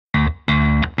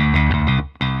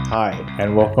Hi,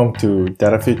 and welcome to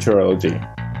Data Futurology.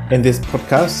 In this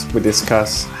podcast, we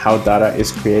discuss how data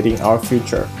is creating our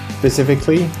future.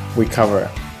 Specifically, we cover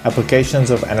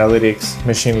applications of analytics,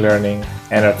 machine learning,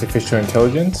 and artificial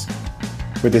intelligence.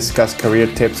 We discuss career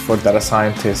tips for data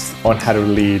scientists on how to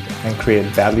lead and create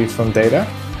value from data,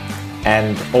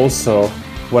 and also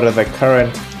what are the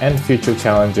current and future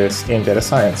challenges in data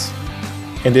science.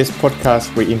 In this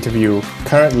podcast, we interview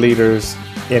current leaders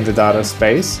in the data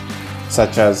space,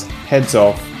 such as heads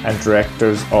of and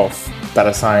directors of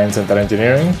data science and data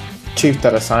engineering, chief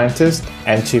data scientists,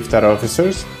 and chief data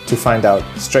officers to find out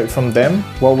straight from them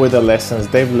what were the lessons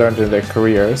they've learned in their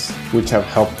careers which have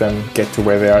helped them get to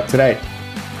where they are today.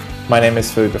 My name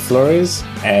is Felipe Flores,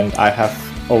 and I have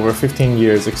over 15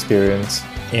 years experience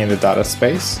in the data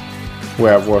space,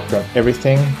 where I've worked on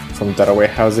everything from data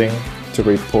warehousing to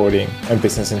reporting and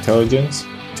business intelligence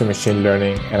to machine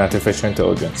learning and artificial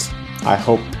intelligence. I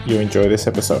hope you enjoy this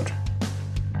episode.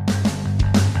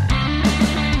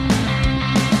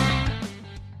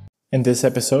 In this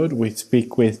episode, we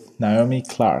speak with Naomi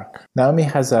Clark. Naomi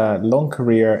has a long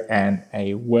career and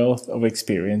a wealth of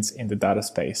experience in the data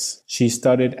space. She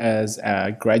started as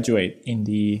a graduate in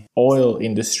the oil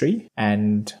industry,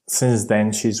 and since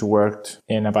then she's worked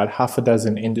in about half a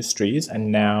dozen industries,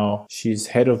 and now she's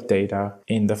head of data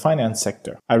in the finance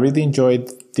sector. I really enjoyed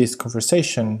this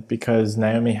conversation because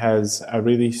Naomi has a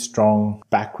really strong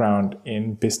background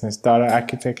in business data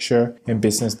architecture, in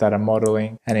business data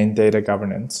modeling, and in data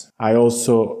governance. I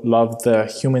also love the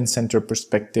human-centered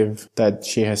perspective that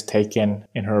she has taken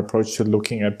in her approach to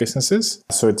looking at businesses.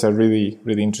 So it's a really,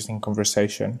 really interesting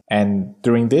conversation. And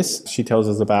during this, she tells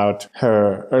us about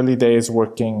her early days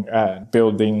working at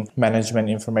building management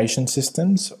information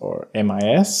systems, or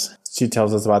MIS. She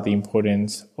tells us about the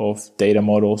importance of data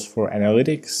models for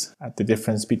analytics, the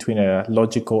difference between a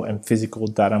logical and physical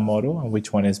data model and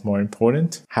which one is more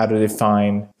important, how to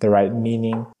define the right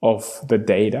meaning of the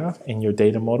data in your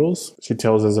data models. She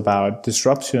tells us about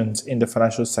disruptions in the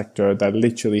financial sector that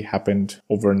literally happened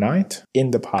overnight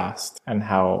in the past and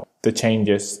how the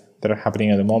changes that are happening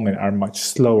at the moment are much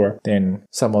slower than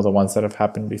some of the ones that have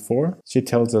happened before. She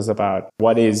tells us about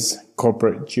what is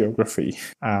corporate geography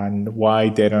and why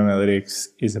data analytics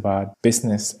is about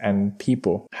business and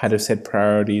people, how to set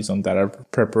priorities on data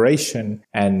preparation.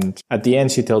 And at the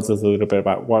end, she tells us a little bit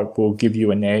about what will give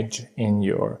you an edge in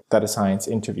your data science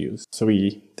interviews. So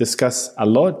we discuss a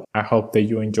lot. I hope that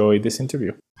you enjoy this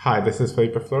interview. Hi, this is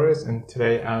Felipe Flores, and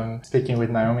today I'm speaking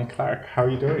with Naomi Clark. How are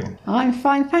you doing? I'm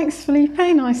fine, thanks, Felipe.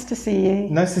 Nice to see you.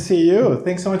 Nice to see you.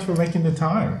 Thanks so much for making the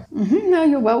time. No,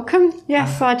 you're welcome.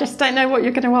 Yes, I just don't know what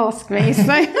you're going to ask me,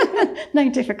 so no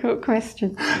difficult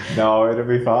question. No, it'll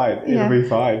be fine. It'll be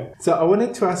fine. So I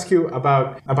wanted to ask you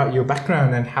about your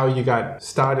background and how you got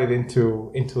started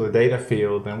into the data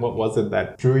field, and what was it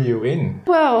that drew you in?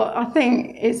 Well, I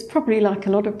think it's probably like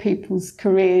a lot of people's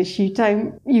careers.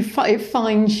 It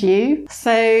finds you.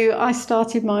 So I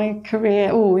started my career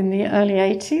in the early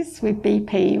 80s with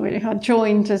BP. I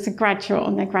joined as a graduate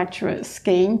on their graduate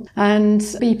scheme, and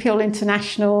BP All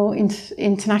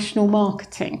International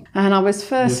Marketing. And I was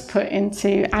first put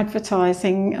into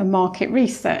advertising and market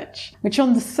research, which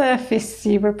on the surface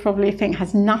you would probably think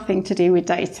has nothing to do with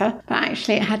data, but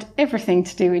actually it had everything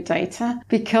to do with data,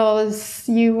 because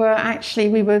we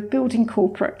were building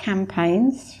corporate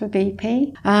campaigns for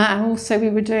BP, and also we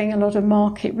were doing a lot of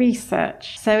market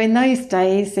research. So in those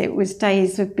days, it was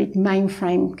days of big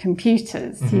mainframe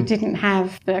computers. Mm-hmm. You didn't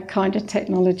have the kind of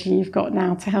technology you've got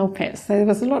now to help it. So there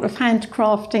was a lot of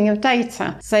handcrafting of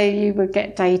data. So you would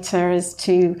get data as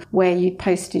to where you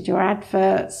posted your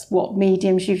adverts, what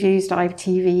mediums you've used,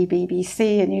 ITV,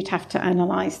 BBC, and you'd have to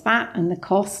analyse that and the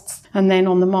costs. And then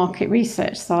on the market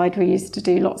research side, we used to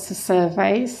do lots of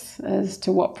surveys as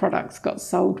to what products got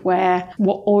sold where,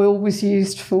 what oil was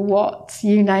used for what,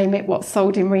 you name it, what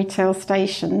sold in retail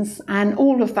stations. And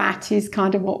all of that is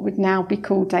kind of what would now be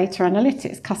called data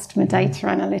analytics, customer data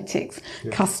analytics,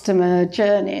 customer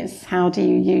journeys. How do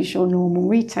you use your normal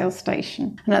retail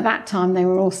station? And at that time, they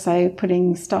were also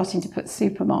starting to put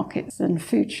supermarkets and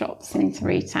food shops into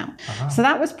retail. Uh-huh. So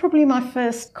that was probably my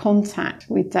first contact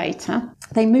with data.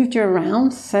 They moved you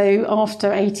around. So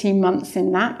after 18 months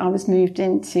in that, I was moved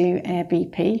into Air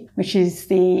BP, which is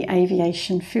the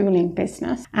aviation fueling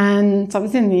business. And I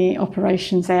was in the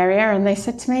operations area, and they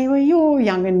said to me, well, you're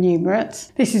young and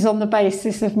numerate. This is on the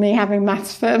basis of me having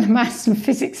maths and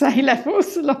physics A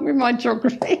levels along with my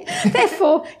geography.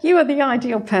 Therefore, you are the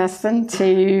ideal person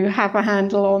to have a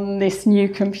handle on this new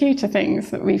computer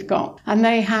things that we've got. And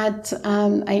they had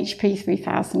HP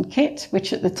 3000 kit,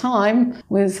 which at the time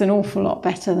was an awful lot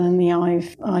better than than the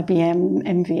IBM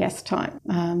MVS type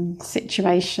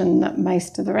situation that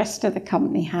most of the rest of the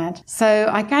company had. So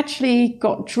I gradually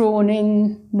got drawn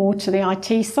in more to the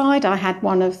IT side. I had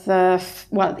one of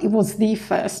it was the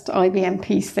first IBM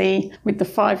PC with the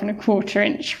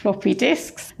 5.25-inch floppy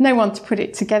disks. No one to put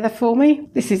it together for me.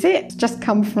 This is it. It's just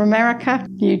come from America.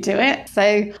 You do it.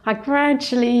 So I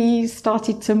gradually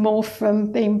started to morph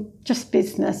from being just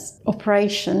business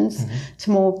operations to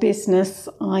more business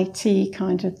IT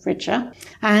kind of rigor.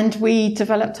 And we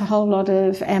developed a whole lot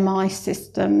of MI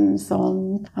systems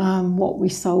on what we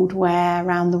sold where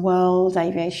around the world,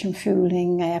 aviation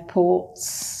fueling,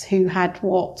 airports, who had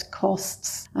what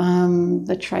costs,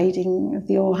 the trading of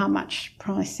the oil, how much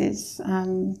prices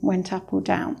went up or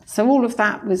down. So all of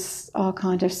that was our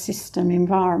kind of system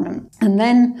environment. And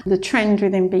then the trend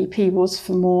within BP was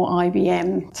for more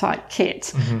IBM type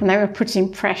kit. And they were putting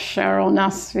pressure on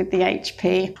us with the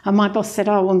HP. And my boss said,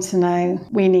 I want to know,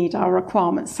 we need our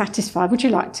requirements satisfied. Would you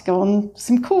like to go on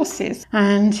some courses?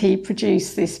 And he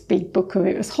produced this big book of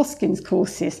it. It was Hoskins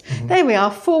courses. There we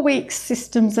are, 4 weeks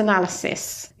systems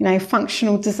analysis,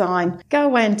 functional design. Go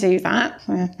away and do that.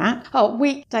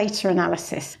 Week data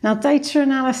analysis. Now, data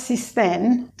analysis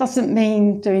then doesn't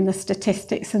mean doing the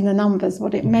statistics and the numbers.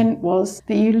 What it meant was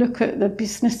that you look at the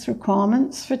business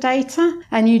requirements for data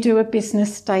and you do a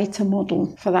business data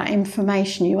model for that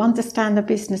information. You understand the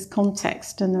business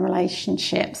context and the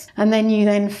relationships, and then you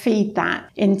then feed that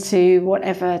into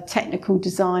whatever technical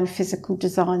design, physical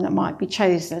design that might be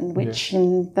chosen, which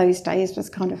in those days was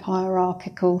kind of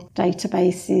hierarchical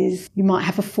databases. You might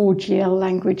have a 4GL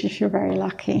language if you're very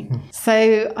lucky.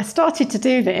 So I started to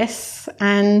do this,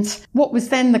 and what was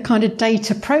then the kind of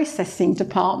data processing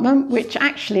department, which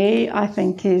actually I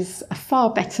think is a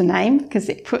far better name because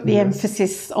it put the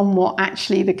emphasis on what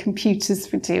actually the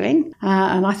computers were doing.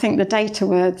 And I think the data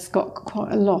words got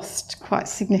quite lost quite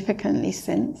significantly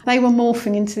since. They were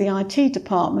morphing into the IT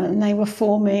department and they were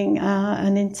forming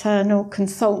an internal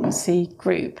consultancy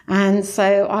group. And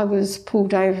so I was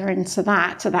pulled over into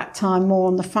that, at that time more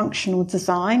on the functional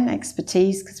design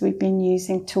expertise, because we'd been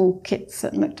using toolkits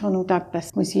that McDonnell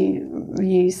Douglas was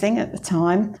using at the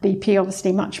time. BP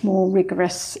obviously much more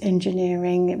rigorous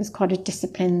engineering. It was quite a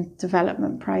disciplined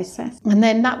development process. And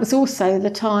then that was also the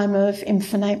time of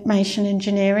information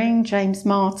engineering. James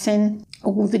Martin,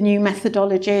 all the new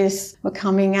methodologies were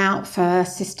coming out for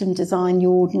system design,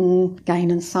 Jordan,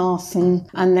 Gain and Sarson.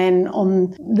 And then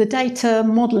on the data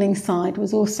modelling side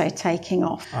was also taking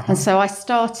off. And so I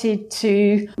started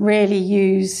to really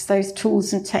use those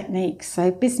tools and techniques.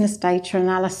 So business data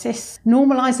analysis,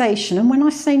 normalisation. And when I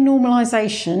say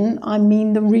normalisation, I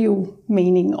mean the real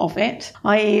meaning of it,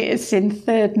 i.e. it's in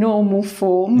third normal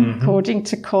form according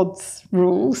to COD's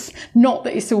rules, not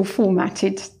that it's all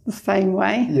formatted the same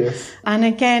way. Yes. And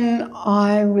again,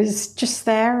 I was just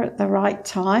there at the right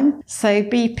time. So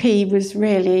BP was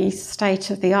really state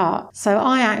of the art. So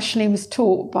I actually was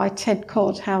taught by Ted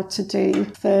Codd how to do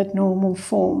third normal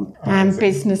form and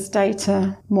business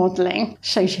data modelling.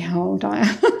 Shows you how old I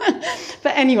am.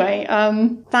 But anyway,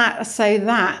 that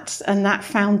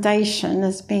foundation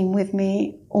has been with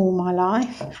me all my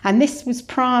life. And this was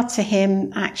prior to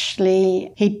him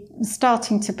actually, he was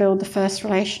starting to build the first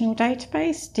relational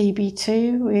database,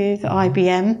 DB2 with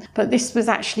IBM, but this was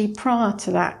actually prior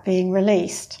to that being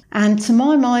released. And to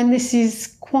my mind, this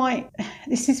is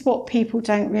what people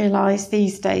don't realise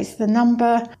these days. The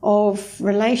number of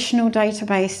relational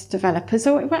database developers,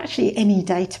 or actually any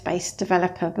database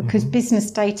developer, because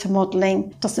business data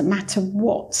modelling doesn't matter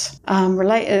what,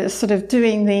 sort of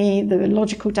doing the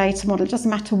logical data model, it doesn't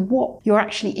matter what you're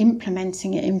actually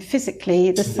implementing it in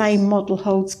physically, the same model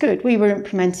holds good. We were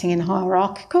implementing in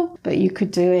hierarchical, but you could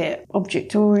do it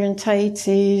object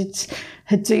orientated,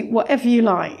 Hadoop, whatever you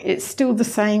like. It's still the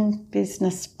same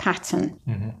business pattern.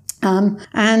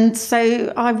 And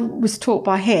so I was taught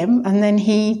by him, and then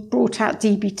he brought out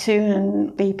DB2,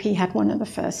 and BP had one of the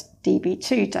first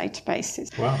DB2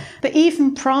 databases. Wow. But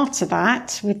even prior to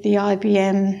that, with the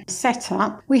IBM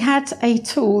setup, we had a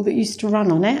tool that used to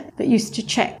run on it that used to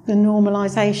check the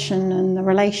normalization and the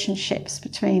relationships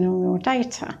between all your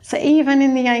data. So even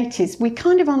in the 80s, we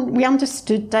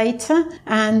understood data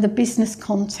and the business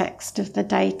context of the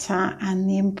data and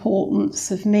the importance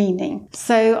of meaning.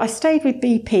 So I stayed with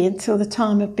BP until the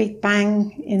time of Big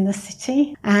Bang in the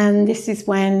city. And this is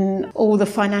when all the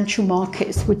financial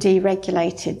markets were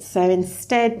deregulated. So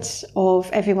instead of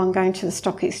everyone going to the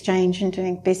stock exchange and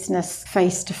doing business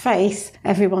face to face,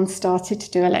 everyone started to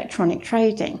do electronic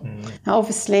trading. Now,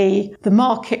 obviously, the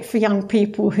market for young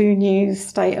people who knew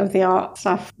state-of-the-art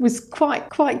stuff was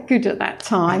quite good at that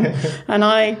time. And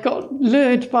I got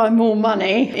lured by more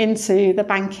money into the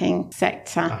banking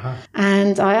sector.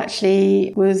 And I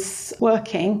actually was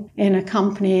working in a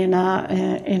company in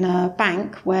a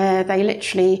bank where they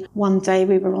literally, one day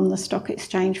we were on the stock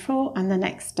exchange floor and the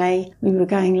next day we were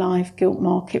going live gilt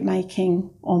market making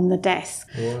on the desk.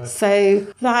 What? So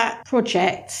that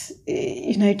project,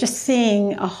 just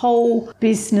seeing a whole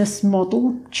business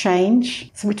model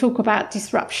change. So we talk about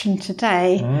disruption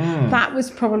today. That was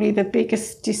probably the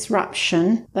biggest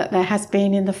disruption that there has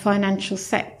been in the financial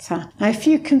sector. Now, if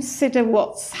you consider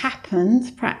what's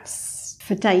happened, perhaps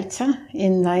for data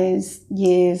in those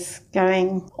years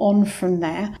going on from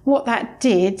there, what that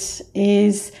did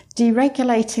is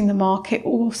deregulating the market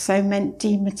also meant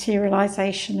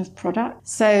dematerialization of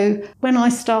products. So when I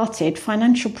started,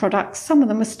 financial products, some of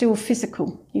them were still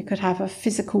physical. You could have a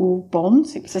physical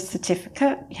bond. It was a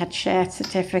certificate. You had share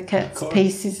certificates,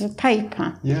 pieces of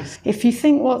paper. Yes. If you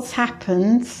think what's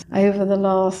happened over the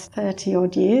last 30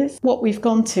 odd years, what we've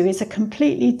gone to is a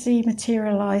completely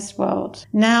dematerialized world.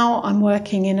 Now I'm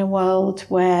working in a world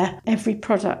where every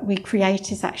product we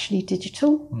create is actually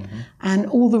digital, and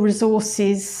all the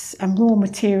resources and raw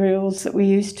materials that we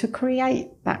use to create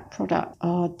that product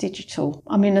are digital.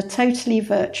 I'm in a totally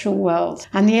virtual world,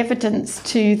 and the evidence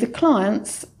to the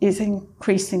clients is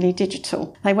increasingly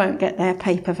digital. They won't get their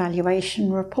paper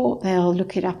valuation report. They'll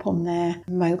look it up on their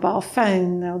mobile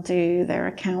phone. They'll do their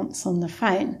accounts on the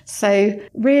phone. So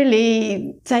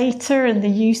really, data and the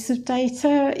use of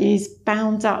data is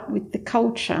bound up with the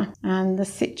culture and the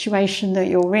situation that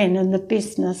you're in and the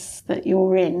business that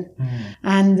you're in.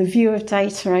 And the view of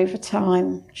data over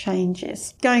time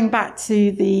changes. Going back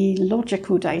to the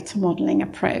logical data modelling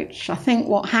approach, I think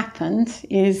what happened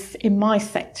is, in my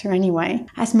sector anyway,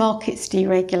 as markets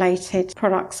deregulated,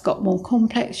 products got more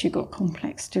complex. You got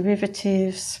complex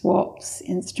derivatives, swaps,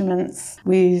 instruments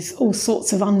with all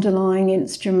sorts of underlying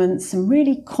instruments and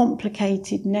really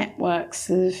complicated networks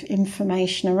of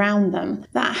information around them.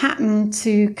 That happened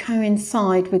to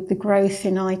coincide with the growth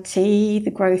in IT,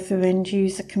 the growth of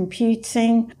end-user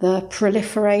computing, the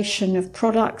proliferation of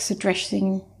products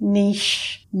addressing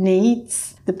niche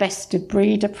needs, the best of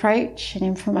breed approach in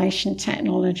information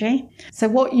technology. So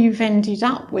what you've ended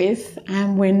up with,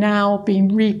 and we're now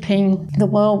been reaping the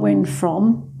whirlwind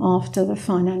from after the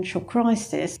financial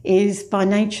crisis, is by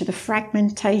nature the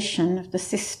fragmentation of the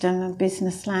system and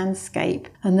business landscape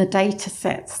and the data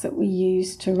sets that we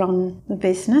use to run the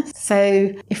business.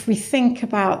 So if we think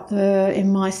about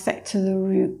in my sector, the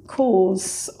root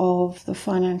cause of the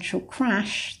financial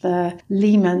crash, the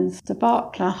Lehman's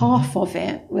debacle, half of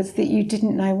it was that you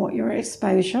didn't know what your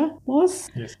exposure was.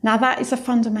 Yes. Now that is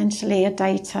fundamentally a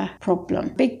data problem.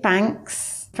 Big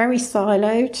banks, very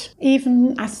siloed,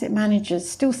 even asset managers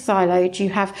still siloed. You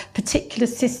have particular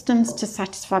systems to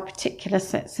satisfy particular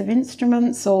sets of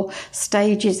instruments or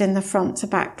stages in the front to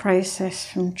back process,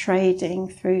 from trading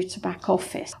through to back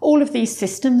office. All of these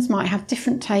systems might have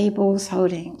different tables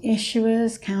holding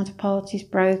issuers, counterparties,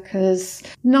 brokers,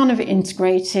 none of it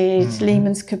integrated.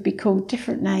 Lehman's could be called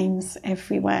different names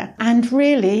everywhere. And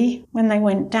really, when they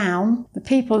went down, the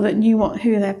people that knew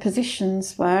who their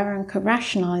positions were and could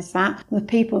rationalise that were the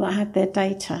people that had their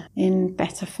data in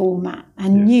better format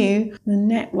and knew the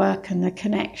network and the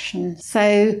connection.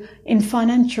 So in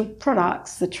financial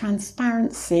products, the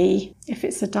transparency, if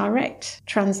it's a direct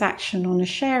transaction on a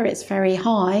share, it's very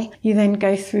high. You then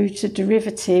go through to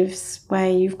derivatives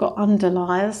where you've got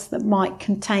underliers that might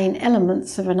contain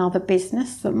elements of another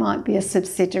business that might be a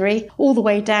subsidiary, all the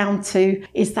way down to,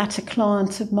 is that a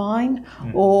client of mine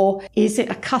or is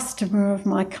it a customer of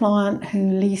my client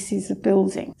who leases a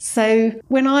building? So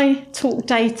when I talk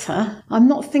data, I'm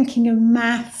not thinking of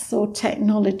maths or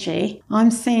technology. I'm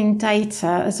seeing data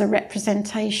as a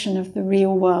representation of the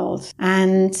real world.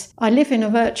 And I live in a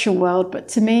virtual world, but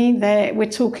to me,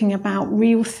 we're talking about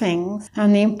real things.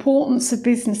 And the importance of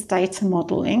business data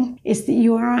modelling is that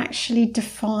you are actually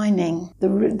defining the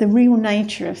real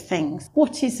nature of things.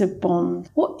 What is a bond?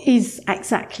 What is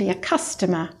exactly a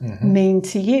customer mean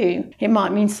to you? It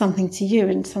might mean something to you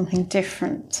and something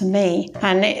different to me.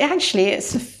 And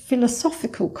it's a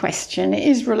philosophical question. It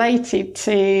is related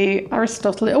to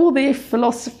Aristotle, all the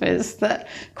philosophers that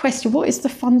question what is the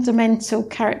fundamental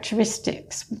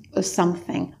characteristics of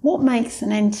something? What makes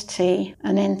an entity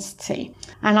an entity?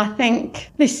 And I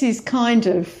think this is kind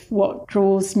of what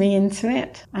draws me into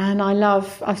it. And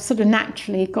I've sort of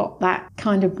naturally got that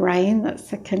kind of brain,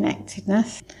 that's the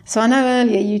connectedness. So I know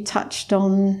earlier you touched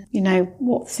on,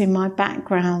 what's in my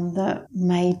background that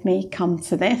made me come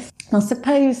to this. I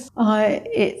suppose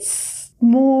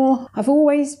I've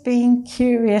always been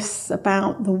curious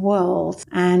about the world,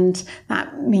 and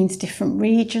that means different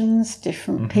regions,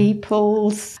 different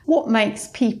peoples, what makes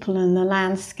people and the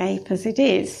landscape as it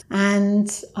is. And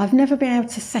I've never been able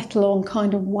to settle on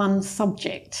kind of one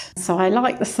subject. So I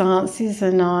like the sciences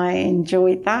and I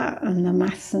enjoyed that, and the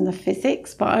maths and the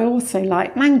physics, but I also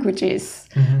like languages.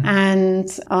 And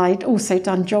I'd also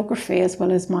done geography as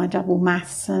well as my double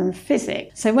maths and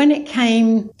physics. So when it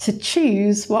came to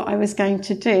choose what I was going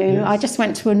to do, I just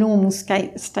went to a normal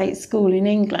state school in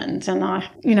England, and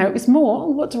it was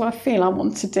more, what do I feel I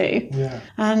want to do?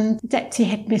 And deputy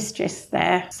headmistress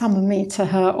there summoned me to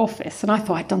her office, and I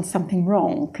thought I'd done something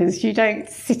wrong, because you don't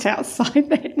sit outside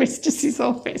the headmistress's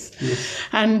office.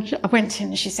 And I went in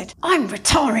and she said, I'm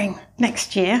retiring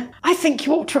next year. I think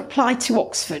you ought to apply to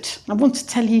Oxford. I want to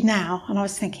tell you now. And I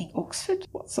was thinking, Oxford?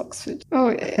 What's Oxford?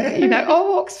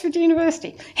 Oxford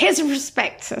University. Here's a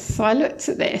prospectus. So I looked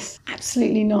at this,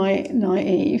 absolutely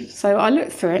naive. So I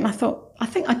looked through it and I thought, I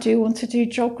think I do want to do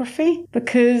geography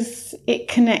because it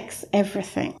connects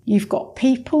everything. You've got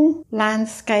people,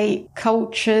 landscape,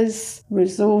 cultures,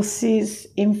 resources,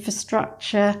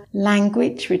 infrastructure,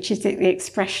 language, which is the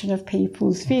expression of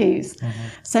people's views.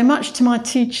 So much to my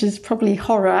teacher's probably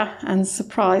horror and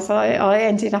surprise, I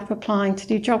ended up applying to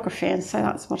do geography, and so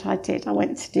that's what I did. I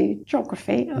went to do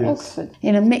geography at Oxford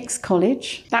in a mixed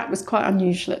college. That was quite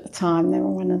unusual at the time. They were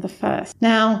one of the first.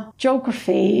 Now,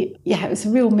 geography, it was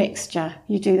a real mixture.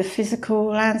 You do the physical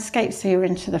landscape, so you're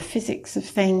into the physics of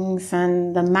things,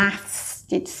 and the maths,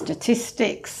 did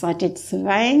statistics, I did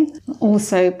surveying,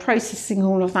 also processing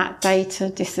all of that data,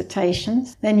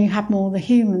 dissertations. Then you have more the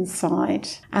human side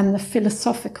and the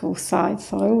philosophical side.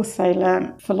 So I also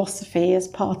learnt philosophy as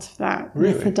part of that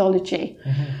methodology.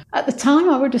 At the time,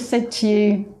 I would have said to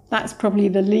you, that's probably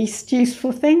the least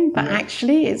useful thing, but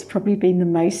actually it's probably been the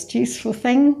most useful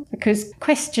thing, because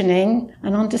questioning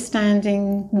and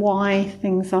understanding why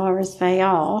things are as they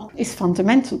are is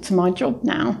fundamental to my job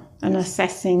now, and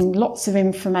assessing lots of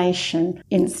information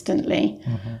instantly.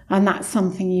 And that's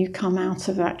something you come out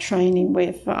of that training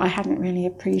with that I hadn't really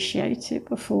appreciated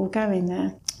before going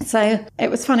there. So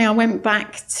it was funny, I went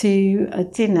back to a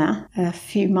dinner a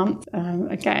few months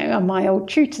ago, and my old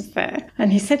tutor's there,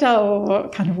 and he said,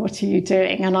 what are you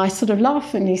doing? And I sort of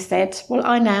laughed, and he said, well,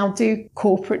 I now do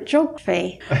corporate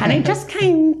geography. And it just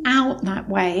came out that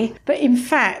way. But in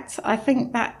fact, I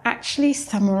think that actually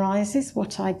summarises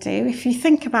what I do. If you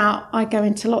think about, I go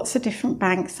into lots of different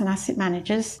banks and asset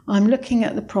managers. I'm looking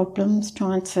at the problems,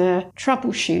 trying to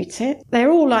troubleshoot it.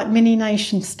 They're all like mini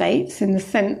nation states in the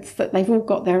sense that they've all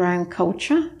got their own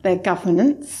culture, their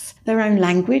governance, their own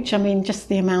language. I mean, just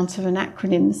the amount of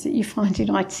acronyms that you find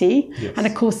in IT. Yes. And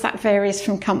of course, that varies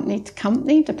from company to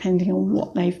company, depending on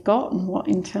what they've got and what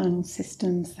internal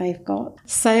systems they've got.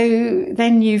 So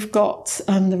then you've got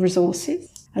the resources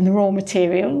and the raw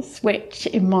materials, which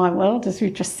in my world, as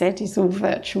we've just said, is all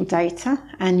virtual data,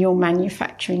 and your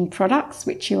manufacturing products,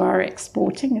 which you are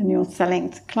exporting and you're selling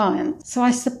to clients. So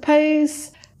I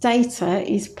suppose data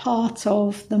is part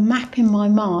of the map in my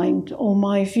mind, or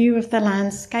my view of the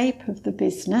landscape of the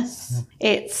business.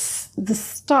 It's the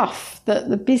stuff that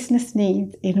the business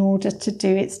needs in order to do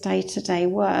its day-to-day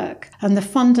work, and the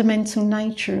fundamental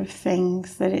nature of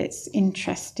things that it's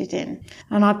interested in.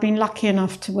 And I've been lucky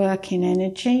enough to work in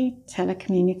energy,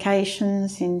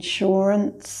 telecommunications,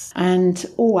 insurance, and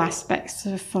all aspects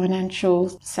of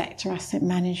financial sector, asset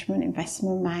management,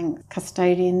 investment banks,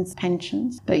 custodians,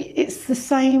 pensions. But it's the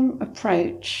same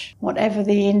approach, whatever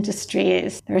the industry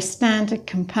is. There are standard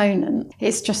components.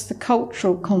 It's just the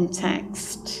cultural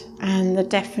context and the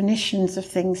definitions of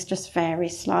things just vary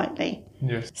slightly.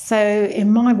 Yes. So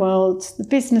in my world, the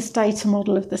business data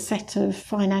model of the set of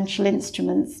financial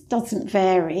instruments doesn't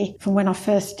vary from when I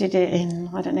first did it in,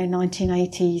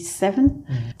 1987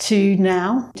 to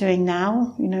now, doing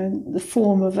now. The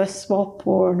form of a swap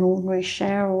or an ordinary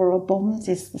share or a bond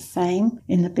is the same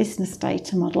in the business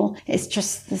data model. It's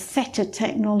just the set of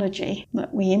technology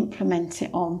that we implement it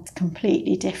on is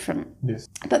completely different. Yes.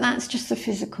 But that's just a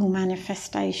physical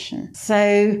manifestation.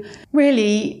 So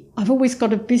really, I've always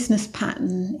got a business pattern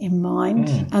pattern in mind.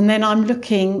 And then I'm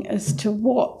looking as to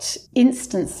what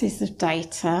instances of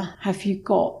data have you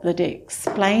got that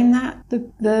explain that,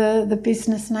 the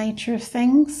business nature of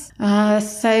things.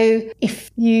 So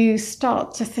if you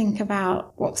start to think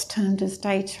about what's termed as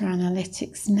data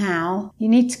analytics now, you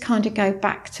need to kind of go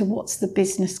back to what's the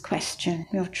business question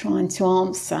you're trying to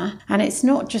answer. And it's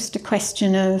not just a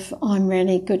question of I'm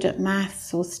really good at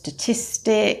maths or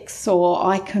statistics, or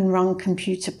I can run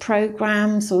computer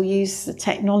programs or use the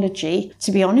technology.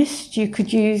 To be honest, you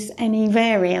could use any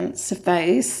variants of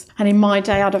those. And in my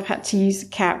day, I'd have had to use a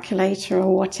calculator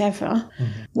or whatever.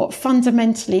 What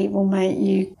fundamentally will make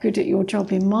you good at your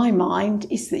job, in my mind,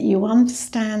 is that you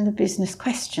understand the business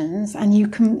questions, and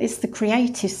it's the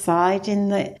creative side in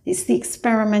that it's the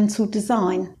experimental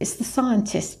design. It's the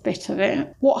scientist bit of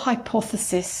it. What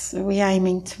hypothesis are we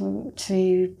aiming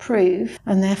to prove?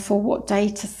 And therefore, what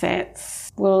data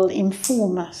sets will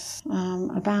inform us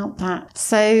about that?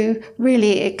 So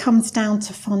really, it comes down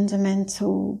to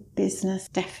fundamental business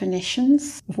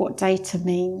definitions of what data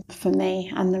mean for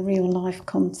me and the real life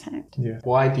concept. Yeah.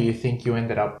 Why do you think you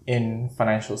ended up in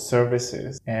financial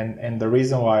services? And the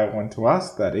reason why I want to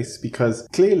ask that is because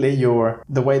clearly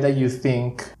the way that you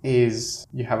think is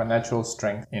you have a natural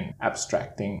strength in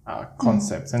abstracting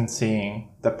concepts and seeing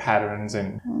the patterns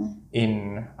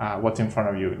in what's in front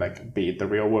of you, like be it the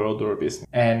real world or a business.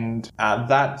 And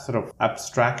that sort of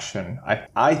abstraction,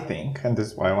 I think, and this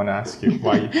is why I want to ask you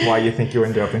why you think you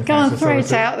ended up in financial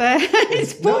services. Throw it out there.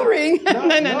 It's boring.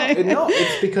 No,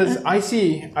 it's because I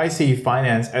see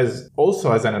finance as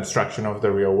also as an abstraction of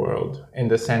the real world, in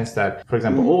the sense that, for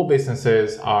example, all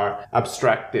businesses are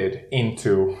abstracted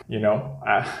into,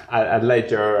 a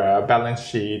ledger, a balance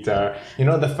sheet,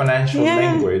 the financial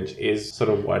language is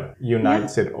sort of what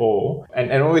unites it all.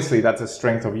 And obviously that's a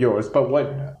strength of yours, but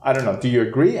I don't know, do you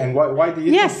agree? And why do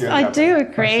you Yes, think I do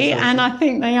agree, and I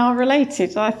think they are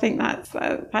related. I think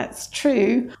that's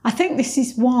true. I think this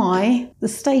is why the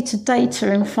state of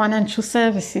data in financial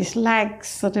services lags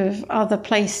sort of other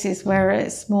places where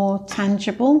it's more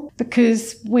tangible,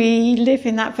 because we live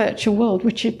in that virtual world,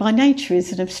 which by nature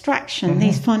is an abstraction.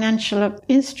 These financial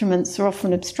instruments are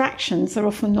often abstractions. They're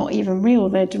often not even real.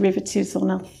 They're derivatives on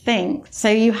other things. So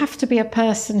you have to be a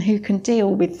person who can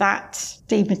deal with that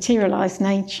dematerialized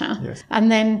nature,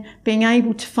 and then being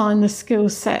able to find the skill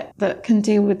set that can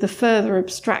deal with the further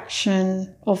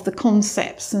abstraction of the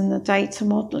concepts and the data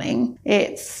modeling.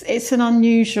 It's an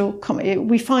unusual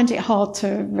we find it hard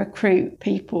to recruit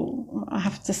people, I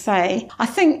have to say. I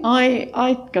think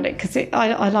I got it because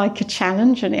I like a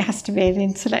challenge, and it has to be an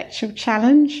intellectual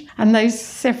challenge, and those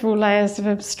several layers of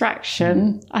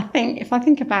abstraction. I think if I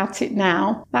think about it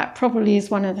now, that probably is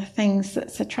one of the things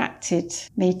that's attracted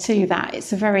me to that.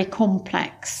 It's a very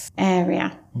complex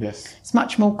area. Yes. It's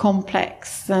much more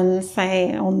complex than,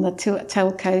 say, on the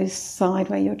telco side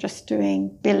where you're just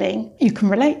doing billing. You can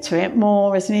relate to it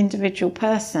more as an individual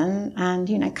person and,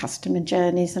 customer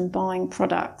journeys and buying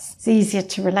products. It's easier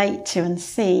to relate to and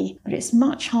see, but it's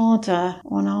much harder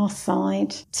on our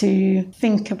side to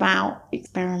think about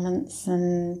experiments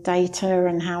and data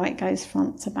and how it goes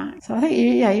front to back. So I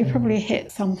think, you probably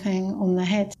hit something on the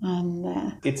head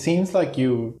there. It seems like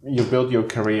you built your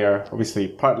career, obviously,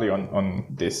 partly on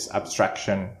this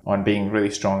abstraction, on being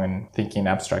really strong in thinking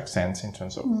abstract sense in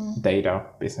terms of data,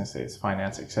 businesses,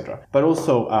 finance, etc. But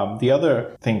also the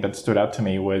other thing that stood out to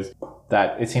me was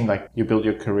that it seemed like you built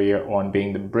your career on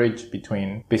being the bridge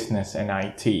between business and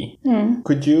IT.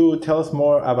 Could you tell us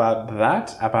more about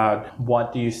that? About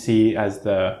what do you see as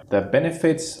the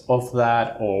benefits of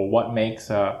that, or what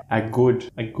makes a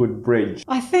good bridge?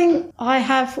 I think I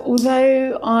have,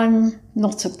 although I'm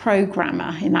not a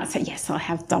programmer in that sense. Yes, I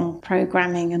have done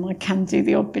programming and I can do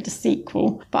the odd bit of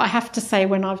SQL. But I have to say,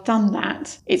 when I've done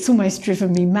that, it's almost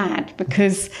driven me mad,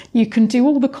 because you can do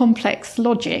all the complex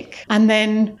logic and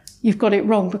then you've got it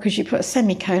wrong because you put a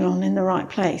semicolon in the right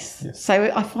place. Yes.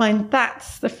 So I find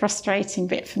that's the frustrating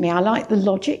bit for me. I like the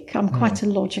logic. I'm quite a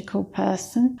logical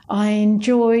person. I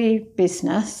enjoy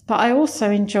business, but I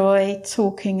also enjoy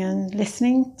talking and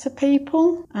listening to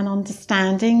people and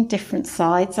understanding different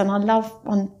sides. And I love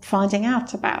finding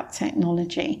out about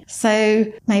technology.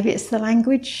 So maybe it's the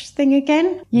language thing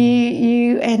again.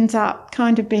 You end up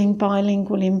kind of being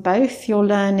bilingual in both. You're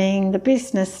learning the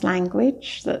business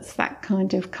language, that's that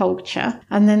kind of culture.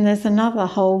 And then there's another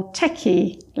whole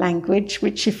techie language,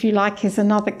 which, if you like, is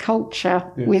another culture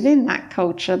within that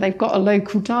culture. They've got a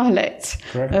local dialect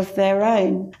of their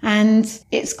own. And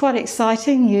it's quite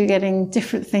exciting. You're getting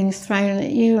different things thrown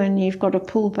at you and you've got to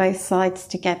pull both sides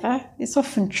together. It's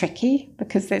often tricky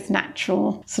because there's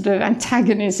natural sort of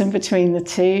antagonism between the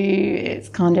two. It's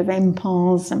kind of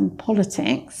empires and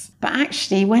politics. But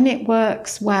actually, when it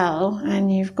works well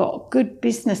and you've got good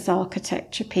business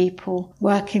architecture people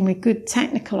working with good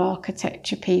technical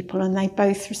architecture people and they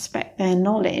both respect their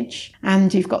knowledge,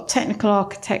 and you've got technical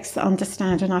architects that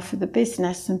understand enough of the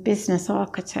business and business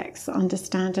architects that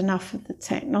understand enough of the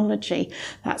technology,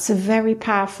 that's a very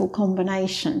powerful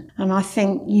combination. And I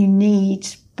think you need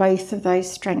both of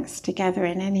those strengths together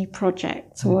in any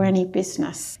project or any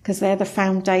business, because they're the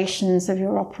foundations of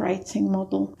your operating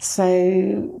model.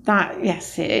 So that,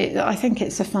 yes, I think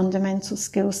it's a fundamental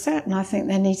skill set, and I think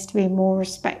there needs to be more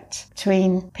respect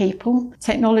between people.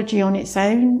 Technology on its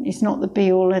own is not the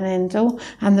be-all and end-all,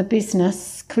 and the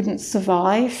business couldn't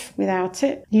survive without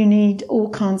it. You need all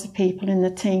kinds of people in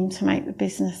the team to make the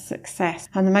business success.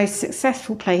 And the most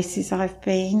successful places I've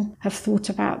been have thought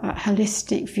about that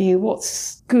holistic view.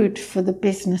 What's good for the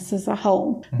business as a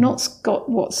whole, not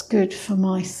what's good for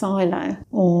my silo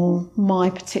or my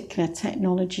particular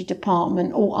technology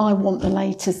department, or I want the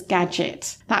latest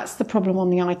gadget. That's the problem on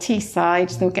the IT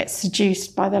side. They'll get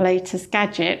seduced by the latest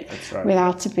gadget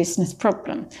without a business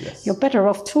problem. Yes. You're better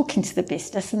off talking to the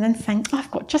business and then saying,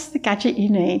 I've got just the gadget you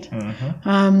need.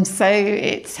 So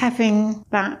it's having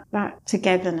that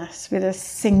togetherness with a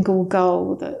single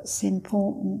goal that's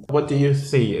important. What do you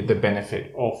see the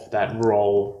benefit of that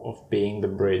role of being the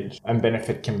bridge? And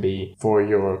benefit can be for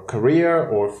your career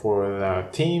or for the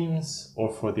teams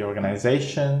or for the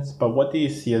organizations, but what do you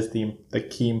see as the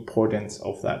key importance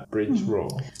of that bridge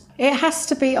role? It has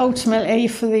to be ultimately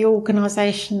for the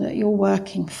organisation that you're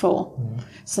working for.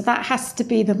 So that has to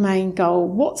be the main goal.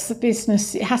 What's the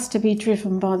business? It has to be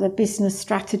driven by the business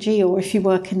strategy, or if you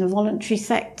work in the voluntary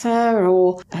sector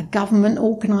or a government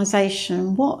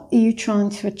organisation, what are you trying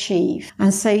to achieve?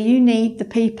 And so you need the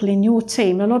people in your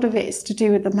team. A lot of it is to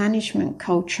do with the management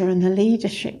culture and the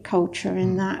leadership culture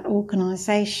in that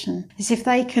organisation. Is if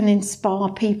they can inspire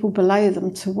people below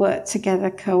them to work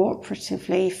together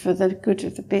cooperatively for the good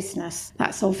of the business,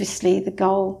 that's obviously the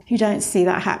goal. You don't see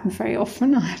that happen very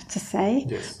often, I have to say.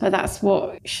 Yes. But that's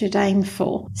what you should aim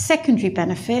for. Secondary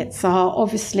benefits are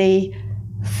obviously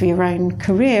for your own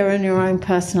career and your own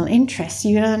personal interests.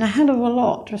 You learn a hell of a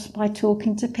lot just by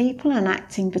talking to people and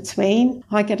acting between.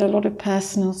 I get a lot of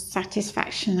personal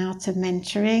satisfaction out of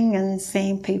mentoring and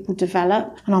seeing people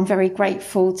develop. And I'm very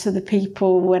grateful to the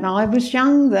people when I was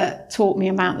young that taught me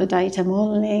about the data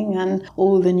modelling and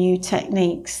all the new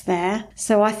techniques there.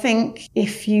 So I think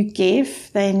if you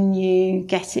give, then you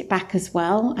get it back as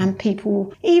well. And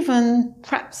people, even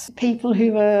perhaps people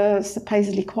who are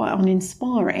supposedly quite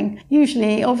uninspiring,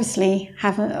 usually obviously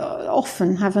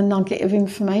often have a nugget of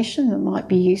information that might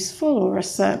be useful or a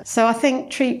certain. So I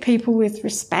think treat people with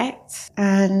respect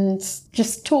and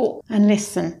just talk and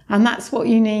listen. And that's what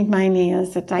you need mainly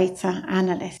as a data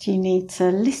analyst. You need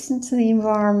to listen to the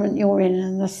environment you're in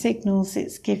and the signals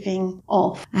it's giving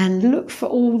off, and look for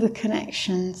all the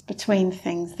connections between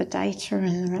things, the data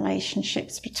and the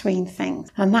relationships between things.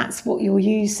 And that's what you're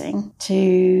using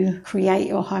to create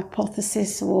your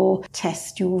hypothesis or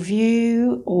test your view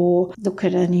or look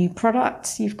at a new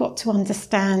product. You've got to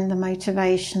understand the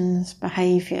motivations,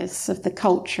 behaviours of the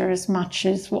culture as much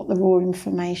as what the raw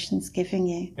information's giving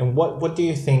you. And what do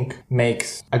you think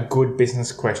makes a good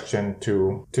business question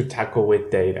to tackle with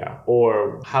data?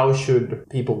 Or how should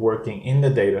people working in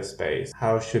the data space,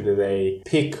 how should they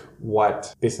pick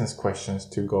what business questions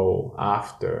to go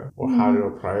after, or how to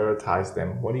prioritize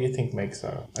them? What do you think makes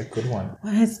a good one?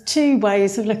 Well, there's two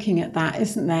ways of looking at that,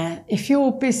 isn't there? If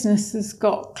your business has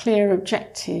got clear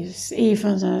objectives,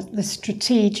 even the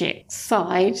strategic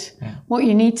side, what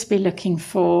you need to be looking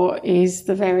for is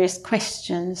the various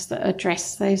questions that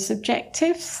address those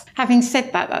objectives. Having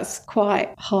said that, that's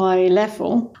quite high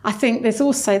level. I think there's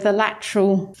also the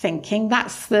lateral thinking.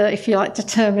 That's the, if you like,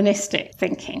 deterministic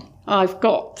thinking.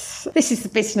 This is the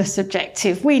business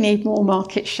objective. We need more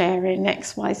market share in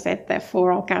X, Y, Z.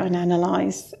 Therefore, I'll go and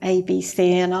analyse A, B,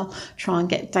 C, and I'll try and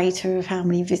get data of how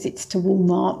many visits to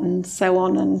Walmart and so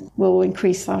on, and we'll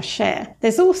increase our share.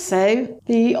 There's also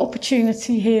the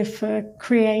opportunity here for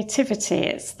creativity.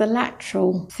 It's the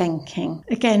lateral thinking.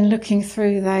 Again, looking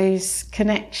through those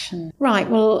connections. Right,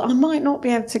 well, I might not be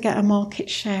able to get a market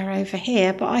share over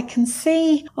here, but I can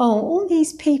see, all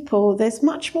these people, there's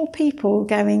much more people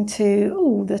going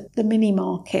to the mini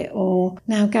market, or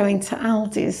now going to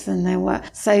Aldi's, and there were.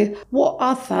 So what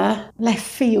other left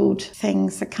field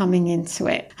things are coming into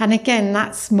it? And again,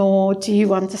 that's more, do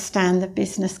you understand the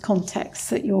business context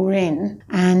that you're in?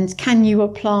 And can you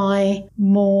apply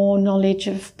more knowledge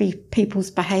of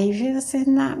people's behaviours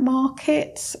in that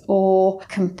market, or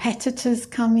competitors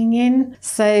coming in?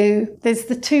 So there's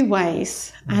the two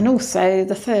ways. And also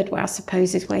the third way, I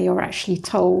suppose, is where you're actually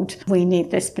told we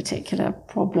need this particular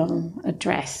problem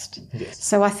addressed. Yes.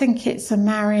 So I think it's a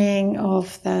marrying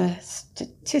of the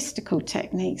statistical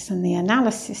techniques and the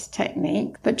analysis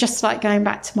technique. But just like going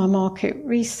back to my market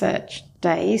research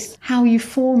days, how you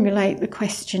formulate the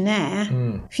questionnaire.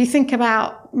 If you think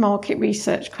about market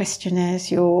research questionnaires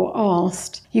you're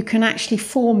asked, you can actually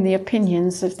form the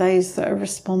opinions of those that are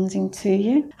responding to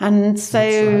you. And so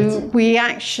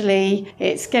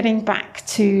it's getting back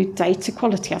to data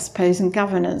quality, I suppose, and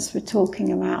governance we're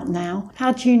talking about now.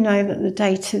 How do you know that the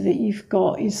data that you've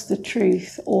got is the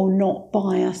truth or not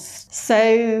biased?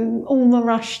 So all the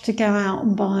rush to go out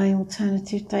and buy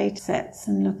alternative data sets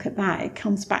and look at that, it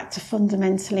comes back to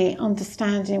fundamentally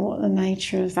understanding what the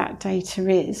nature of that data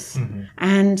is.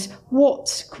 And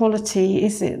what quality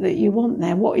is it that you want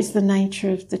there? What is the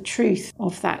nature of the truth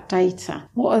of that data?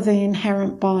 What are the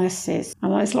inherent biases?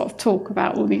 And there's a lot of talk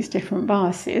about all these different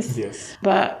biases. Yes.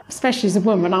 But especially as a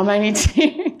woman, I'm only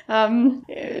too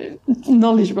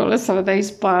knowledgeable of some of those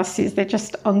biases. They're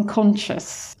just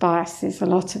unconscious biases, a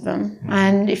lot of them.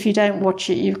 And if you don't watch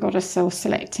it, you've got a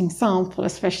self-selecting sample,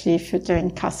 especially if you're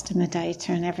doing customer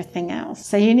data and everything else.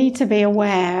 So you need to be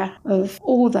aware of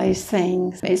all those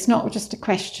things. It's not just a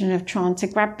question of trying to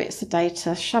grab bits of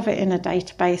data, shove it in a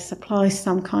database, apply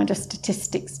some kind of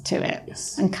statistics to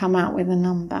it, and come out with a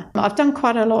number. I've done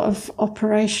quite a lot of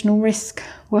operational risk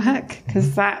work,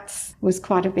 because that was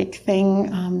quite a big thing.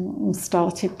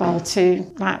 Started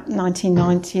BAL2, that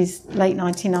 1990s, late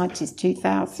 1990s,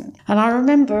 2000. And I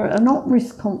remember at an op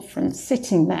risk conference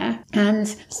sitting there, and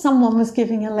someone was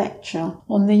giving a lecture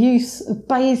on the use of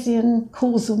Bayesian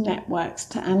causal networks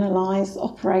to analyse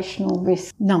operational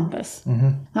risk numbers.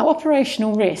 Now,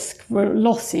 operational risk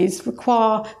losses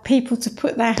require people to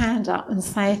put their hand up and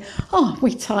say, oh,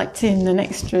 we typed in an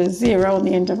extra zero on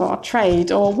the end of our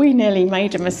trade, or we nearly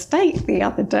made a mistake the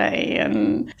other day.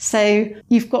 And so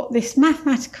you've got this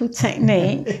mathematical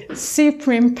technique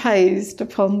superimposed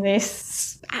upon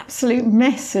this absolute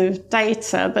mess of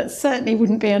data that certainly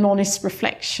wouldn't be an honest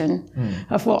reflection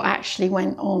of what actually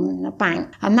went on in the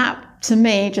bank. And that, to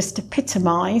me, just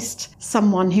epitomised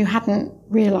someone who hadn't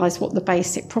realised what the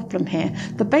basic problem here.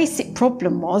 The basic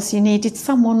problem was you needed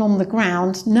someone on the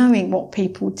ground knowing what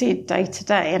people did day to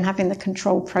day and having the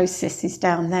control processes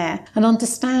down there and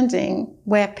understanding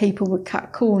where people would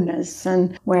cut corners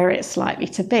and where it's likely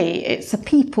to be. It's a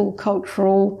people,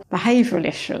 cultural, behavioural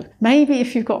issue. Maybe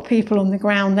if you've got people on the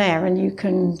ground there and you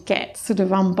can get sort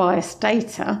of unbiased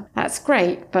data, that's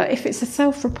great. But if it's a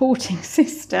self-reporting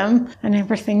system and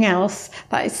everything else,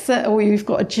 that is, or you've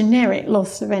got a generic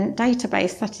loss event database,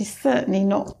 that is certainly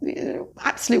not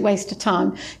absolute waste of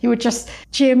time. You are just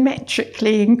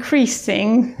geometrically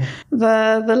increasing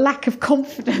the lack of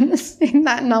confidence in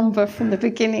that number from the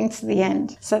beginning to the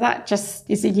end. So that just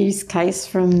is a use case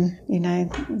from,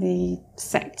 the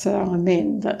sector I'm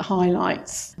in that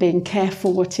highlights being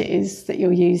careful what it is that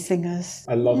you're using as.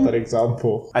 I love that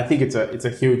example. I think it's a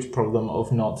huge problem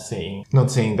of not seeing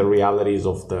the realities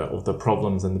of the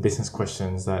problems and the business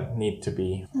questions that need to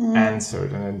be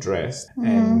answered and addressed,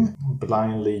 and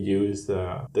blindly use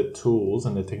the tools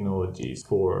and the technologies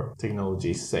for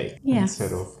technology's sake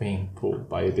instead of being pulled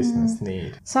by a business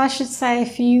need. So I should say,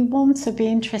 if you want to be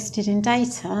interested in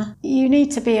data, you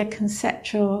need to be a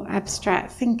conceptual,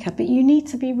 abstract thinker, but you need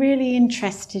to be really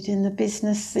interested in the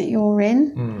business that you're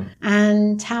in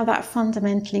and how that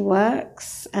fundamentally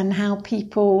works and how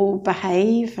people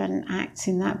behave and act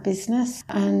in that business,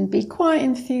 and be quite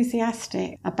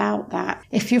enthusiastic about that.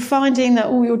 If you're finding that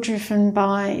all you're driven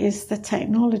by is the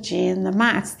technology and the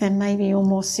maths, then maybe you're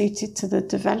more suited to the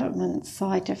development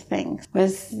side of things.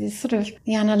 Whereas the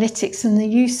analytics and the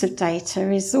use of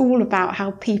data is all about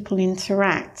how people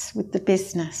interact with the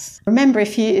business. Remember,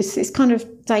 it's kind of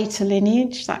data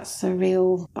lineage, that's a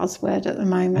real buzzword at the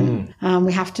moment.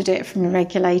 We have to do it from a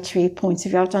regulatory point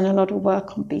of view. I've done a lot of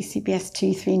work on BCBS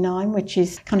 239, which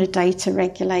is kind of data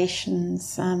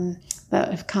regulations that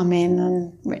have come in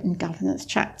and written governance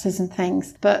chapters and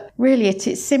things. But really, at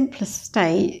its simplest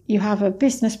state, you have a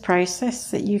business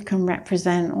process that you can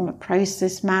represent on a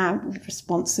process map with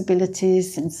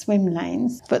responsibilities and swim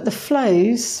lanes. But the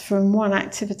flows from one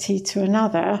activity to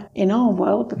another in our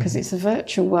world, because it's a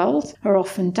virtual world, are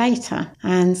often data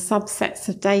and subsets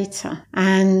of data.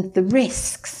 And the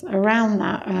risks around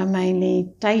that are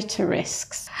mainly data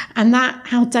risks. And that,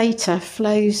 how data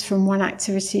flows from one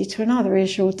activity to another,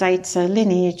 is your data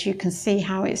lineage. You can see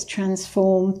how it's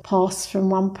transformed, passed from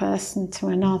one person to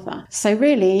another. So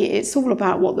really, it's all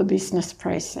about what the business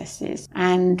process is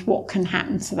and what can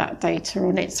happen to that data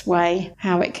on its way,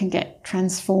 how it can get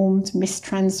transformed,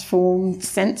 mistransformed,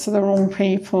 sent to the wrong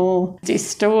people,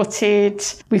 distorted.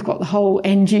 We've got the whole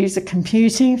end user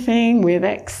computing thing with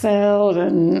Excel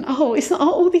and it's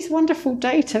all these wonderful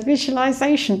data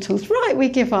visualization tools. Right, we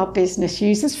give our business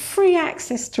users free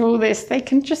access to all this. They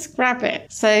can just grab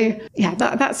it. So yeah,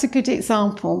 that's a good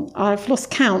example. I've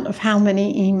lost count of how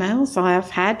many emails I have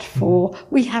had for,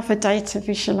 we have a data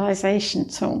visualization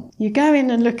tool. You go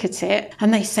in and look at it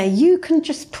and they say, you can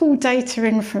just pull data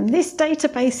in from this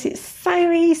database. It's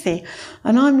so easy.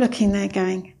 And I'm looking there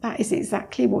going, that is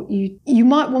exactly what you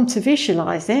might want to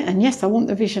visualize it. And yes, I want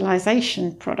the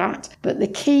visualization product, but the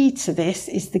key to this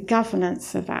is the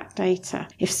governance of that data.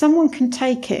 If someone can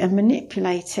take it and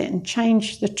manipulate it and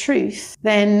change the truth,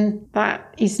 then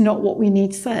that is not what we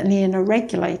need, certainly in a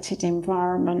regulated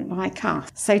environment like us.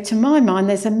 So to my mind,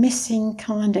 there's a missing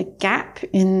kind of gap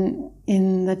in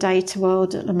the data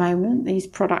world at the moment, these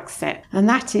product set. And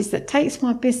that is that takes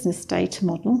my business data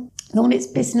model, all its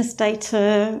business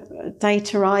data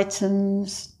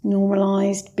items,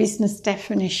 normalized business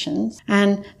definitions,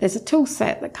 and there's a tool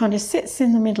set that kind of sits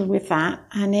in the middle with that,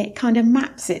 and it kind of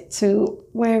maps it to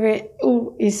where it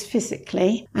all is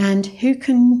physically and who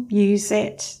can use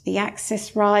it, the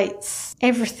access rights,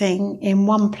 everything in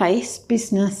one place,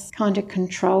 business kind of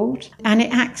controlled. And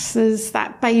it acts as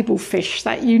that Babel fish,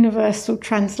 that universal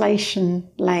translation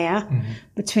layer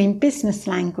between business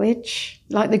language,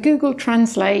 like the Google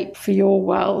Translate for your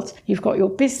world. You've got your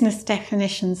business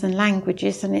definitions and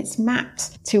languages, and it's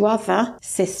mapped to other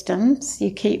systems.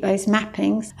 You keep those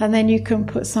mappings, and then you can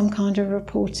put some kind of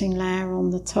reporting layer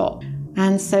on the top.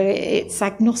 And so it's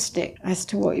agnostic as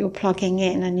to what you're plugging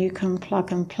in, and you can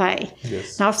plug and play.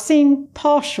 Yes. Now, I've seen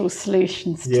partial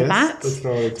solutions to that. That's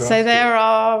right. So there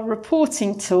are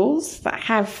reporting tools that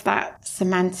have that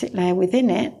semantic layer within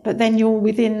it, but then you're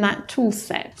within that tool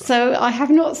set. So I have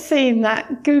not seen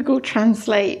that Google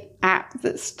Translate app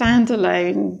that's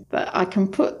standalone, that I can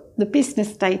put the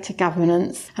business data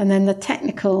governance and then the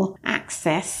technical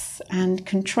access and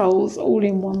controls all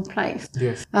in one place.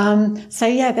 Yes. So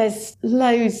yeah, there's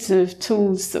loads of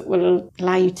tools that will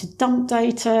allow you to dump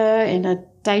data in a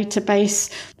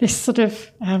database, this sort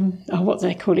of, what do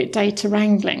they call it, data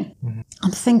wrangling.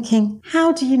 I'm thinking,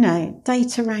 how do you know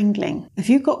data wrangling? Have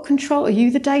you got control? Are you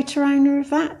the data owner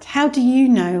of that? How do you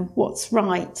know what's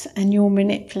right and you're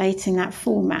manipulating that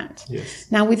format? Yes.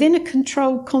 Now, within a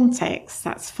controlled context,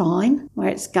 that's fine, where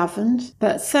it's governed,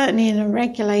 but certainly in a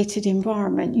regulated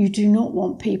environment, you do not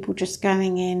want people just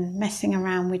going in, messing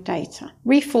around with data.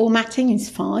 Reformatting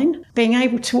is fine. Being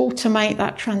able to automate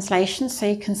that translation, so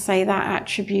you can say that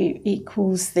attribute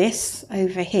equals this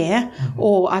over here,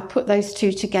 or I put those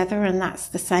two together and that's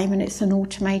the same, and it's an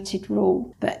automated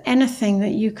rule. But anything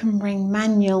that you can bring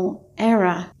manual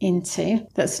error into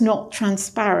that's not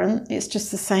transparent, it's just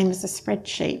the same as a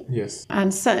spreadsheet. Yes.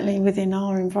 And certainly within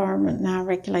our environment now,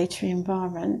 regulatory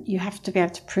environment, you have to be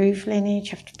able to prove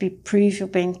lineage, you have to prove you're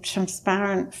being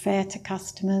transparent, fair to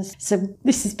customers. So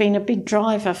this has been a big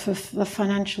driver for the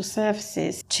financial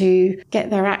services to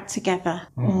get their act together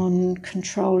on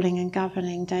controlling and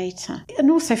governing data.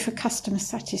 And also for customer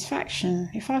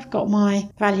satisfaction. If I've got my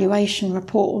valuation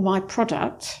report or my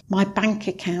product, my bank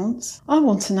accounts, I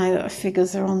want to know that the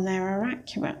figures are on there are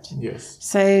accurate. Yes.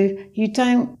 So you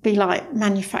don't be like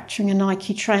manufacturing a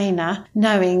Nike trainer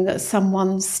knowing that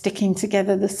someone's sticking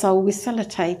together the sole with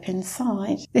sellotape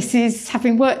inside. This is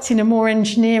having worked in a more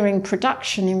engineering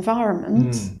production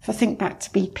environment. If I think back to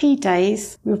BP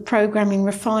days, we were programming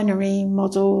refinery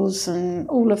models and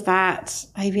all of that,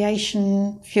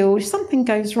 aviation fuel. If something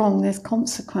goes wrong, there's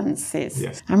consequences.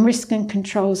 Yes. And risk and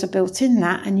controls are built in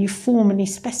that, and you formally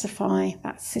specify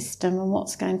that system and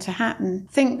what's going to to happen.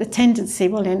 I think the tendency,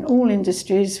 well, in all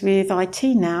industries with IT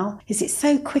now, is it's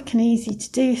so quick and easy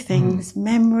to do things,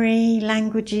 memory,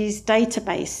 languages,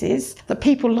 databases, that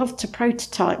people love to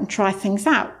prototype and try things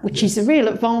out, which is a real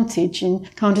advantage in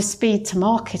kind of speed to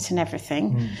market and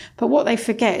everything. But what they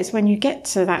forget is when you get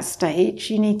to that stage,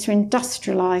 you need to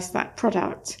industrialise that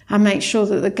product and make sure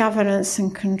that the governance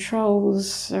and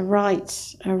controls are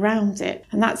right around it.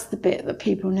 And that's the bit that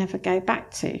people never go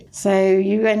back to. So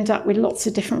you end up with lots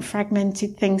of different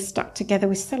fragmented things stuck together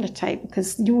with sellotape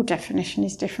because your definition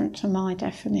is different to my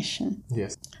definition.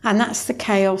 Yes. And that's the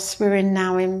chaos we're in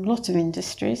now in a lot of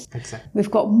industries. Exactly.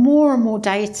 We've got more and more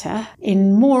data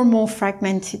in more and more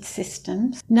fragmented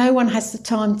systems. No one has the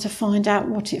time to find out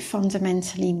what it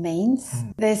fundamentally means.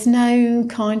 There's no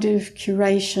kind of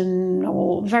curation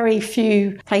or very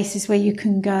few places where you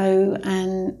can go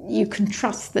and you can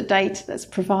trust the data that's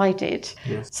provided.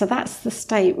 Yes. So that's the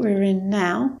state we're in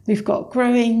now. We've got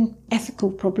growing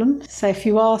ethical problems. So if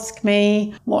you ask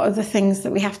me what are the things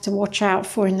that we have to watch out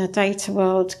for in the data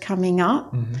world coming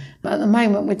up, at the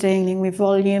moment we're dealing with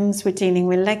volumes, we're dealing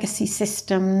with legacy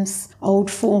systems, old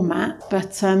format,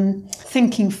 but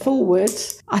thinking forward,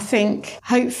 I think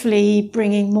hopefully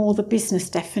bringing more the business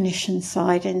definition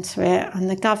side into it and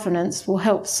the governance will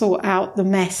help sort out the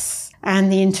mess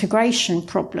and the integration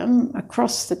problem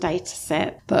across the data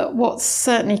set. But what's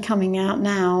certainly coming out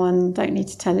now, and don't need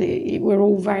to tell you, we're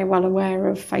all very well aware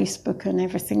of Facebook and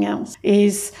everything else,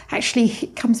 is actually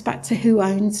it comes back to who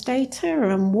owns data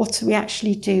and what do we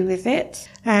actually do with it.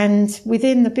 And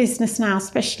within the business now,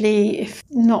 especially if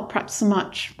not perhaps so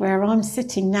much where I'm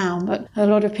sitting now, but a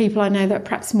lot of people I know that are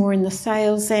perhaps more in the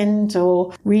sales end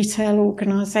or retail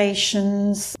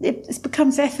organisations, it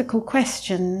becomes ethical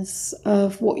questions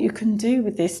of what you can do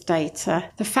with this data.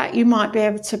 The fact you might be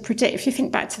able to predict, if you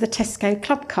think back to the Tesco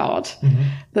Club card,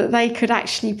 that they could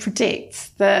actually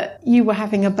predict that you were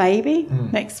having a baby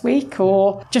next week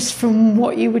or just from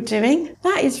what you were doing,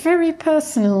 that is very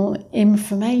personal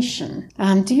information.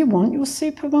 Do you want your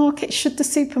supermarket? Should the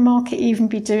supermarket even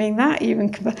be doing that?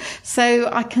 So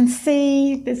I can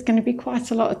see there's going to be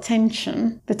quite a lot of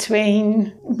tension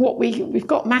between what we've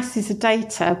got masses of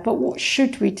data, but what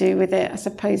should we do with it as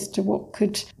opposed to what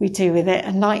could we do with it?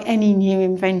 And like any new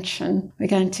invention, we're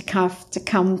going to have to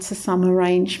come to some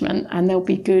arrangement and there'll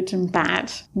be good and bad.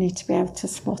 You need to be able to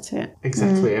spot it.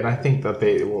 Exactly. And I think that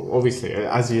obviously,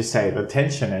 as you say, the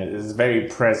tension is very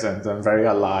present and very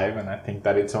alive. And I think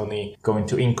that it's only going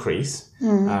to increase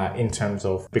in terms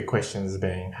of big questions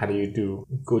being, how do you do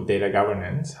good data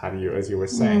governance? How do you, as you were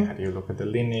saying, how do you look at the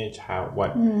lineage,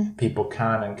 what people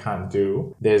can and can't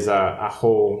do? There's a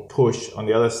whole push on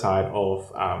the other side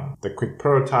of the quick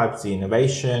prototypes, the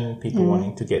innovation, people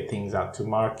wanting to get things out to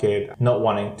market, not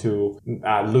wanting to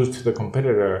lose to the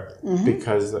competitor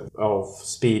because of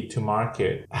speed to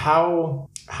market.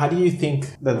 How do you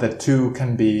think that the two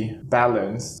can be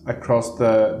balanced across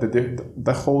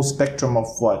the whole spectrum of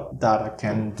what data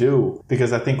can do?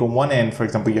 Because I think on one end, for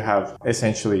example, you have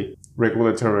essentially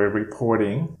regulatory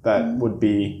reporting that would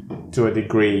be to a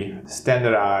degree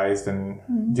standardized and,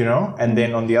 and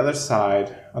then on the other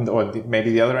side,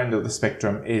 maybe the other end of the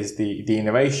spectrum is the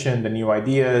innovation, the new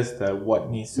ideas, what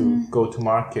needs to go to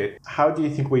market. How do you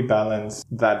think we balance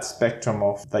that spectrum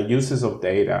of the uses of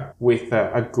data with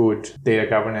a good data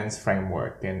governance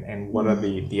framework and what are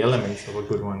the elements of a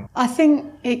good one? I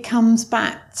think it comes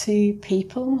back to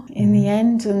people in the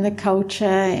end and the culture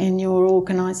in your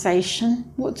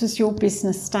organisation. What does your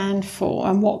business stand for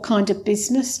and what kind of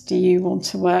business do you want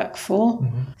to work for?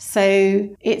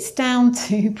 So it's down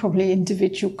to probably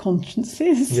individual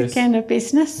consciences, again, a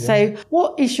business. So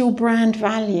what is your brand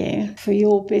value for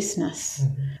your business?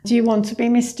 Do you want to be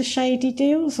Mr. Shady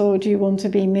Deals or do you want to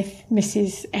be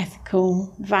Mrs.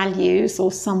 Ethical Values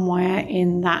or somewhere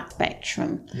in that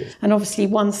spectrum? And obviously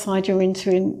one side you're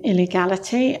into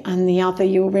illegality and the other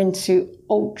you're into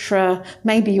ultra,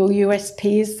 maybe your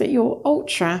USP is that you're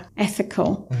ultra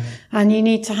ethical and you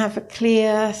need to have a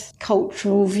clear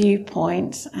cultural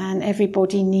viewpoint and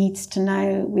everybody needs to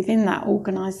know within that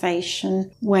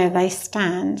organisation where they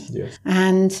stand.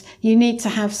 And you need to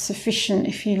have sufficient,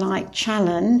 if you like,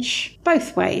 challenge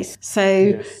both ways.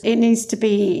 So it needs to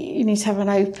be, you need to have an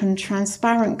open,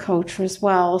 transparent culture as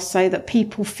well so that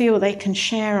people feel they can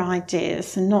share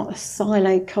ideas and not a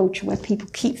siloed culture where people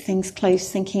keep things close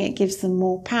thinking it gives them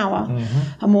more power.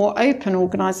 A more open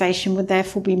organisation would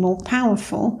therefore be more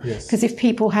powerful, because if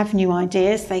people have new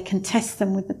ideas, they can test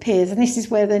them with the peers. And this is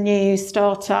where the new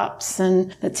startups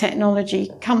and the technology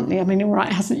company, I mean, all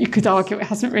right, you could argue it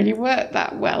hasn't really worked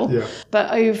that well,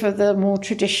 but over the more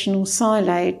traditional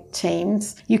siloed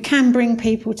teams, you can bring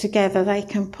people together, they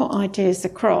can put ideas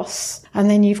across, and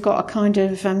then you've got a kind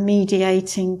of a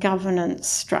mediating governance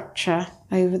structure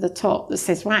over the top that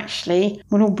says, well, actually,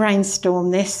 we'll all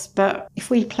brainstorm this, but if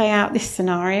we play out this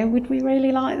scenario, would we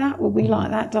really like that? Would we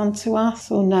like that done to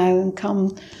us or no? And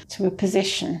come to a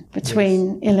position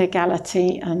between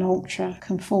illegality and ultra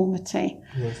conformity.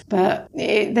 But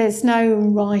there's no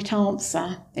right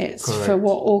answer. It's for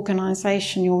what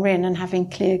organisation you're in and having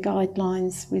clear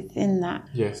guidelines within that.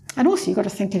 And also you've got to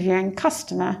think of your own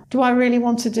customer. Do I really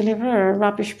want to deliver a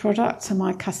rubbish product to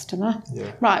my customer?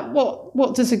 Right,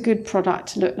 what does a good product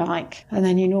look like? And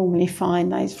then you normally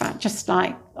find those, just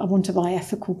like I want to buy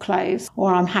ethical clothes,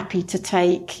 or I'm happy to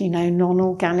take,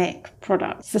 non-organic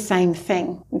products. It's the same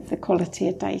thing with the quality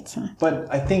of data. But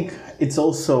I think it's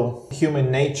also human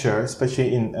nature,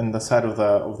 especially in the side of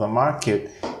the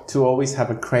market, to always have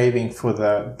a craving for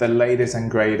the latest and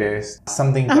greatest,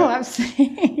 something that,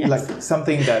 absolutely. like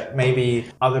something that maybe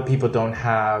other people don't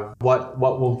have. What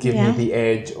will give me the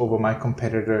edge over my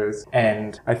competitors?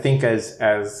 And I think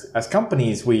as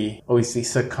companies, we obviously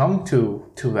succumb to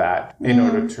that in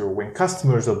order to win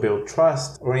customers or build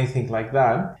trust or anything like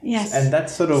that. And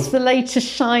that's sort of it's the latest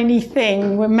shiny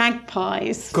thing. We're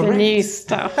magpies for new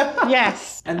stuff.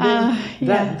 And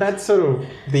then that's sort of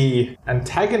the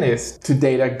antagonist to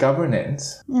data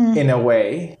governance in a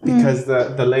way, because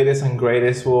the latest and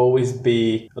greatest will always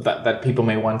be that people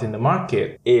may want in the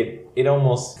market. It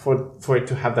almost, for it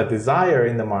to have that desire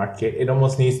in the market, it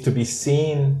almost needs to be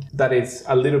seen that it's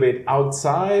a little bit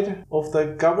outside of the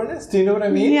governance. Do you know what I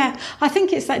mean? Yeah, I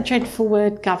think it's that dreadful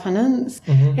word governance.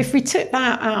 If we took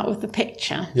that out of the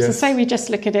picture, so say we just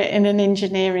look at it in an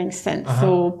engineering sense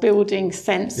or building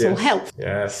sense or health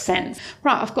sense.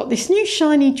 Right, I've got this new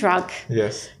shiny drug.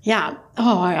 Yeah.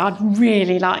 Oh, I'd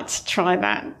really like to try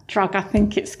that drug. I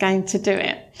think it's going to do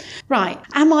it. Right.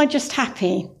 Am I just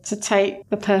happy to take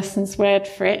the person's word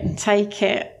for it and take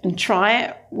it and try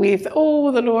it with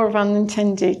all the law of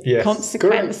unintended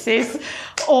consequences?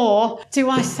 Or do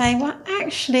I say, well,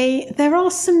 actually, there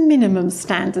are some minimum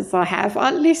standards I have. I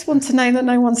at least want to know that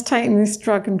no one's taken this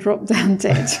drug and dropped down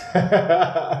dead.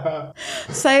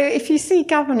 So if you see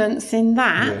governance in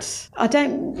that,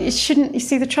 you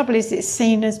see, the trouble is it's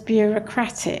seen as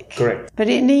bureaucratic. But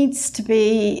it needs to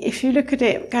be, if you look at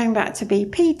it, going back to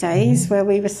BP days, where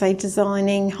we were, say,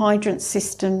 designing hydrant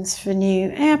systems for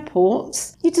new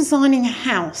airports, you're designing a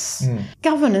house.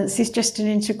 Governance is just an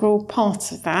integral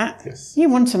part of that. You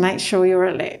want to make sure your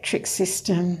electric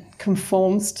system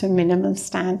conforms to minimum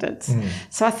standards.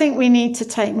 So I think we need to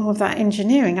take more of that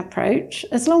engineering approach,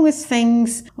 as long as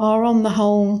things are on the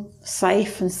whole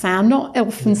safe and sound, not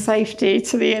health and safety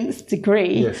to the nth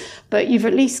degree, but you've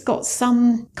at least got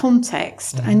some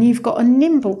context and you've got a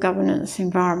nimble governance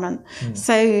environment.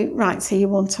 So you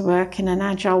want to work in an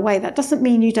agile way. That doesn't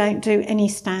mean you don't do any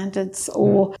standards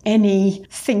or any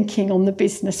thinking on the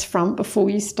business front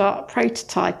before you start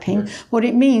prototyping. What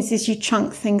it means is you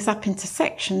chunk things up into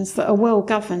sections that are well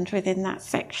governed within that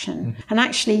section. And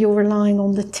actually you're relying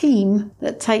on the team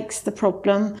that takes the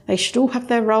problem. They should all have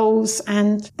their roles,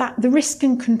 and that the risk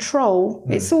and control,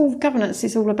 governance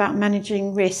is all about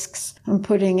managing risks and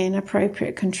putting in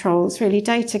appropriate controls. Really,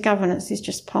 data governance is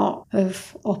just part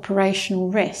of operational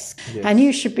risk. And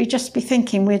you should just be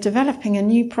thinking, we're developing a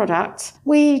new product.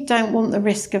 We don't want the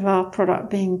risk of our product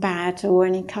being bad or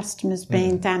any customers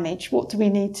being damaged. What do we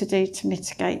need to do to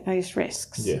mitigate those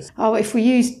risks? If we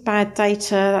use bad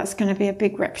data, that's going to be a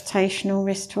big reputational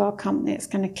risk to our company. It's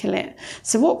going to kill it.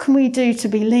 So what can we do to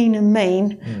be lean and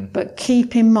mean, but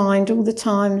keep in mind all the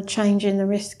time changing the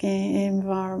risk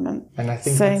environment? And I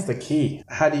think that's the key.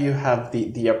 How do you have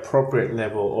the appropriate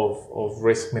level of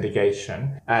risk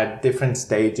mitigation at different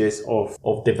stages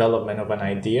of development of an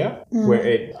idea,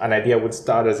 where an idea would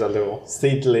start as a little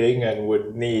seedling and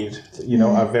would need,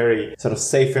 a very sort of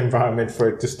safe environment for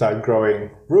it to start growing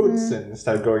roots and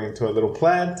start growing into a little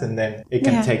plant, and then it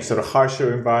can take sort of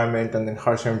harsher environment and then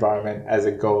harsher environment as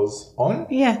it goes on.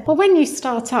 Well, when you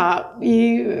start up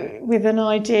with an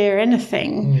idea, idea,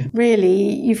 anything,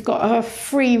 really, you've got a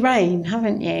free rein,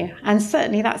 haven't you? And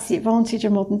certainly that's the advantage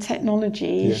of modern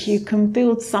technology, is you can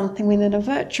build something within a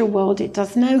virtual world. It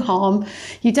does no harm.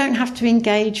 You don't have to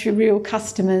engage with real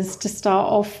customers to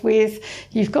start off with.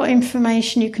 You've got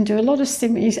information. You can do a lot of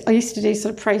I used to do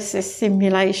sort of process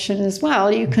simulation as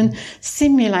well. You can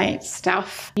simulate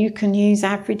stuff. You can use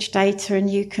average data and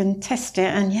you can test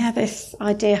it. And this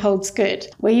idea holds good.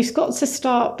 Where you've got to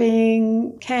start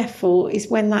being careful is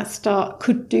when that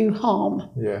could do harm.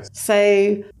 Yes.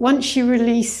 So once you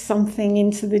release something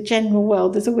into the general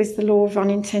world, there's always the law of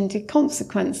unintended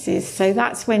consequences. So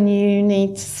that's when you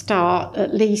need to start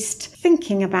at least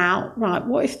thinking about, right,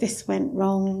 what if this went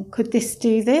wrong? Could this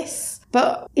do this?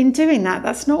 But in doing that,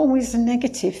 that's not always a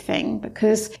negative thing,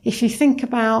 because if you think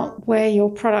about where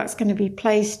your product's going to be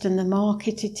placed and the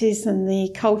market it is and the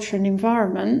culture and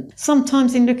environment,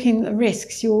 sometimes in looking at the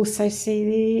risks, you also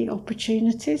see the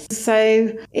opportunities.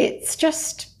 So it's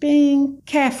just being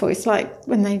careful. It's like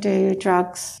when they do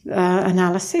drugs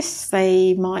analysis,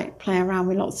 they might play around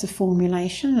with lots of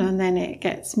formulation, and then it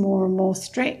gets more and more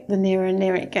strict the nearer and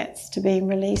nearer it gets to being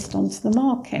released onto the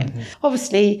market.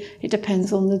 Obviously, it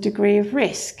depends on the degree of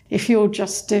risk. If you're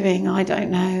just doing, I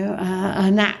don't know,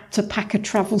 an app to pack a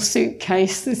travel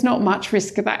suitcase, there's not much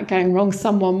risk of that going wrong.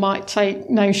 Someone might take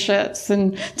no shirts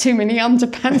and too many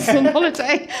underpants on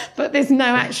holiday, but there's no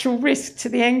actual risk to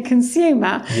the end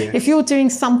consumer. Yes. If you're doing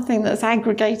something that's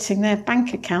aggregating their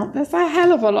bank account, there's a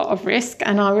hell of a lot of risk,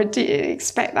 and I would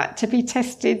expect that to be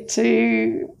tested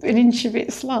to an inch of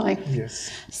its life.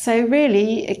 Yes. So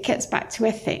really, it gets back to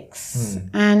ethics,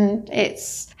 and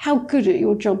it's how good at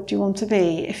your job do you want to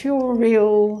be? If you're a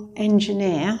real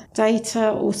engineer,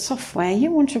 data or software,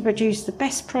 you want to produce the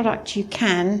best product you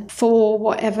can for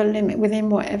whatever limit, within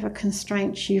whatever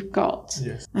constraints you've got.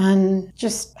 Yes. And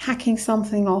just hacking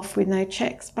something off with no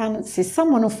checks, balances,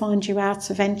 someone will find you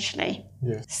out eventually.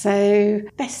 Yes. So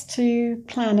best to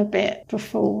plan a bit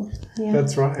before. Yeah.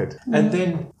 That's right. And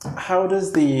then how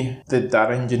does the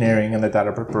data engineering and the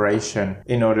data preparation,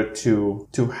 in order to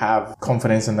have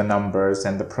confidence in the numbers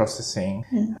and the processing,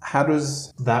 how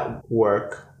does that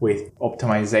work with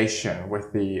optimization,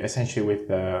 with the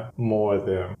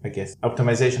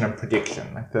optimization and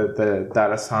prediction, like the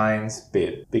data science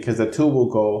bit? Because the two will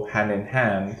go hand in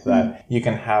hand, that you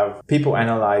can have people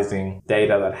analyzing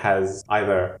data that has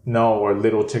either no or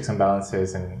little checks and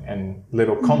balances and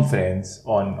little confidence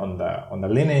on the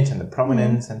lineage and the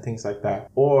provenance and things like that.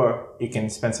 Or you can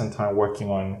spend some time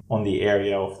working on the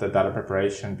area of the data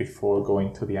preparation before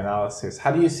going to the analysis.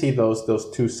 How do you see those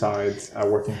two sides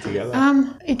working together?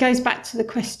 It goes back to the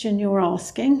question you're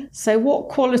asking. So what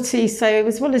quality, so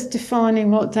as well as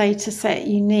defining what data set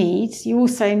you need, you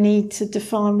also need to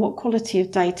define what quality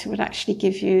of data would actually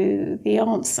give you the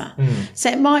answer. So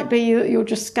it might be you're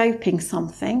just scoping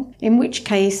something, in which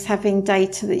case having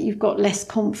data that you've got less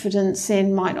confidence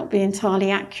in might not be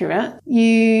entirely accurate.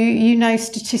 You know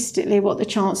statistically what the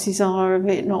chances are of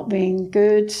it not being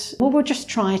good. Well, we'll just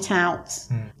try it out.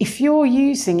 If you're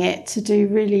using it to do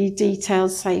really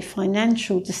detailed, say,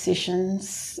 financial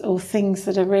decisions or things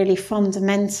that are really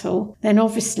fundamental, then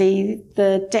obviously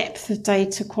the depth of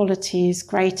data quality is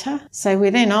greater. So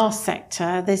within our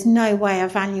sector, there's no way a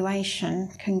valuation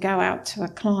can go out to a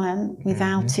client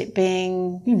without it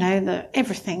being, that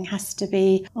everything has to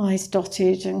be I's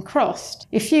dotted and crossed.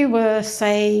 If you were,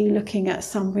 say, looking at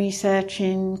some research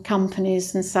in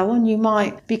companies and so on, you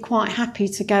might be quite happy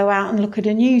to go out and look at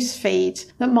a news feed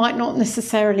that might not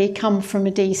necessarily come from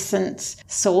a decent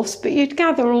source, but you'd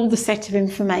gather all the set of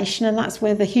information, and that's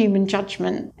where the human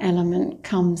judgment element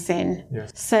comes in.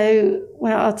 Yes. So,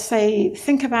 I'd say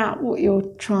think about what you're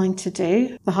trying to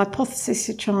do, the hypothesis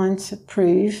you're trying to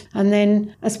prove, and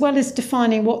then as well as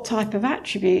defining what type of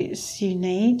attributes you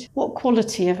need, what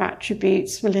quality of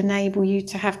attributes will enable you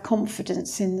to have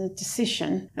confidence in the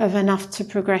decision of enough to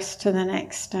progress to the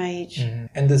next stage.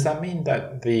 And does that mean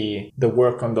that the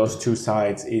work on those two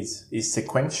sides is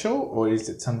sequential, or is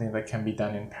it something that can be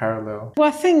done in parallel? Well,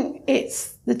 I think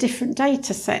it's the different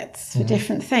data sets for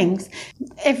different things.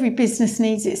 Every business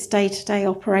needs its day-to-day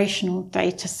operational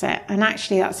data set, and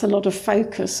actually that's a lot of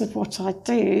focus of what I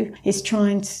do, is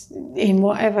trying to, in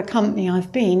whatever company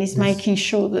I've been, is making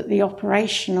sure that the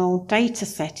operational data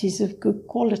set is of good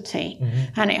quality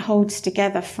and it holds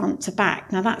together front to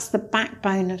back. Now that's the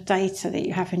backbone of data that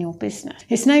you have in your business.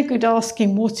 It's no good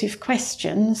asking what if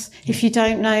questions if you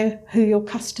don't know who your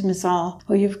customers are,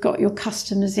 or you've got your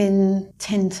customers in than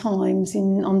 10 times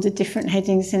under different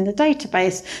headings in the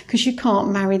database, because you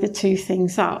can't marry the two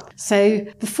things up. So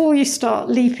before you start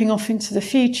leaping off into the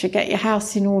future, get your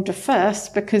house in order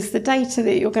first, because the data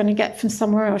that you're going to get from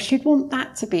somewhere else, you'd want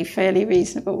that to be fairly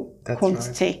reasonable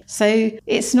quantity. Right. So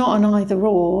it's not an either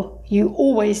or. You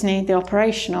always need the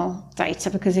operational data,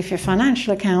 because if your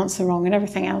financial accounts are wrong and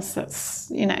everything else, that's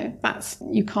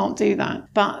you can't do that.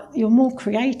 But your more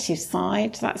creative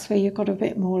side, that's where you've got a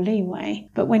bit more leeway.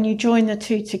 But when you join the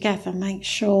two together, make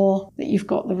sure that you've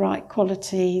got the right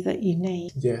quality that you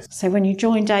need. Yes. So when you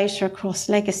join data across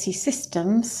legacy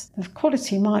systems, the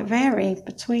quality might vary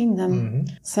between them.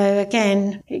 Mm-hmm. So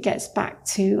again, it gets back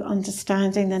to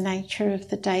understanding the nature of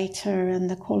the data and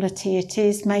the quality it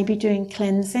is, maybe doing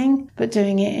cleansing, but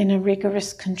doing it in a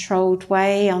rigorous, controlled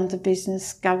way under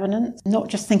business governance. Not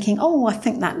just thinking, oh, I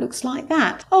think that looks like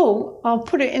that. Oh, I'll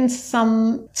put it into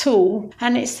some tool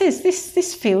and it says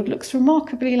this field looks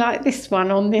remarkably like this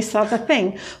one on this other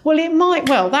thing. Well,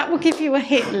 that will give you a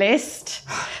hit list.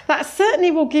 That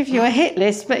certainly will give you a hit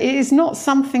list, but it is not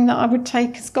something that I would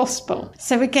take as gospel.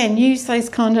 So again, use those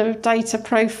kind of data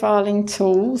profiling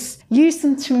tools. Use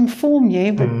them to inform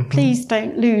you, but please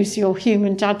don't lose your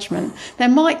human judgment. There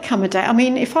might come a day. I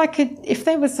mean, if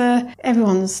there was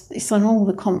it's on all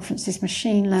the conferences,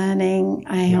 machine learning,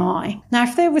 AI. Now,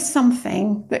 if there was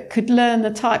something that could learn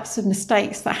the types of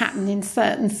mistakes that happen in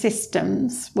certain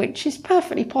systems, which is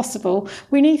perfectly possible,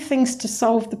 we need things to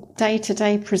solve the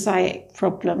day-to-day prosaic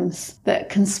problems that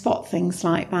can spot things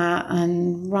like that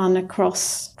and run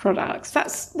across products.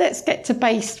 Let's get to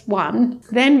base one.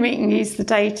 Then we can use the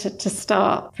data to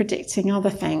start predicting other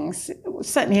things.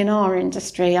 Certainly in our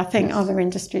industry, I think other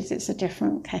industries, it's a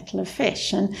different kettle of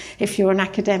fish. And if you're an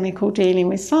academic or dealing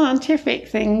with scientific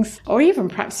things, or even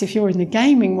perhaps if you're in the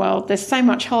gaming world, there's so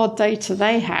much hard data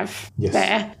they have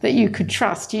there that you could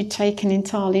trust. You'd take an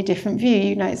entirely different view.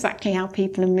 You know exactly how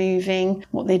people are moving,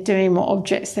 what they're doing, what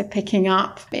objects they're picking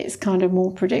up. It's kind of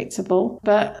more predictable.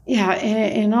 But yeah,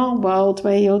 in our world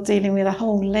where you're dealing with a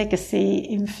whole legacy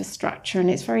infrastructure and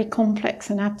it's very complex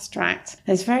and abstract,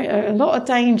 there's a lot of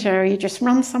danger. You just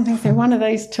run something through one of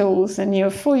those tools and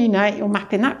before you know it, you're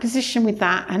mapping that position with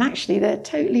that, and actually they're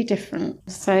totally different.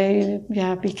 So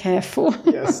yeah, be careful.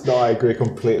 Yes, no, I agree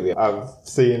completely. I've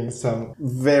seen some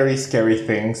very scary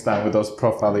things done with those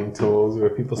profiling tools where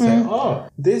people say, oh,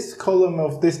 this column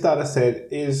of this data set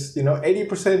is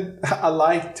 80%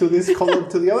 alike to this column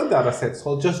to the other data set,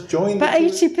 so I'll just join but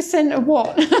 80% of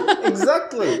what?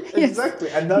 Exactly.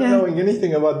 And not knowing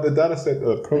anything about the data set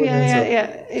or provenance. Yeah,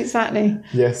 exactly.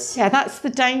 Yes. Yeah, that's the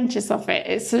dangers of it.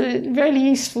 It's a really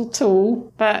useful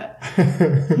tool, but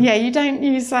you don't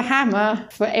use a hammer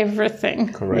for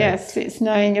everything. Correct. Yes, it's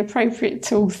knowing appropriate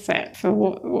tool set for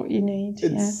what you need.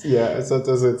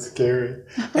 Sometimes it's scary.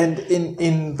 And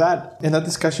in that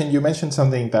discussion, you mentioned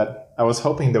something that I was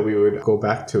hoping that we would go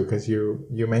back to, because you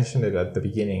mentioned it at the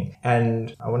beginning.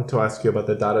 And I wanted to ask you about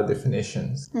the data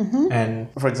definitions. Mm-hmm. And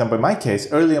for example, in my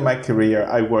case, early in my career,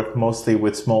 I worked mostly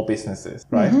with small businesses,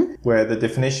 right? Mm-hmm. Where the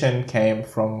definition came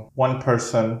from one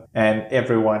person and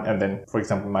everyone. And then, for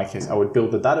example, in my case, I would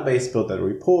build the database, build the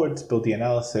reports, build the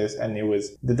analysis. And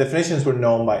the definitions were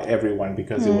known by everyone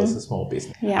because it was a small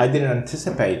business. Yeah. I didn't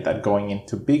anticipate that going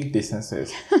into big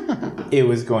businesses, it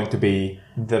was going to be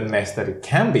the mess that it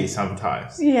can be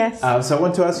sometimes. Yes. So I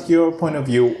want to ask your point of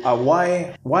view.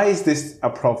 Why is this a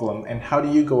problem, and how do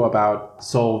you go about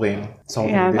solving this issue?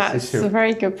 Yeah, that's a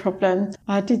very good problem.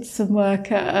 I did some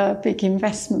work at a big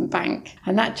investment bank,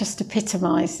 and that just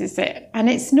epitomises it. And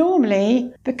it's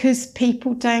normally because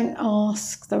people don't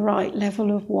ask the right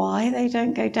level of why. They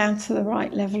don't go down to the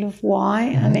right level of why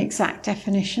and exact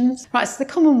definitions. Right, so the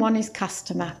common one is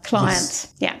customer, client.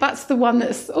 Yes. Yeah, that's the one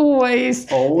that's always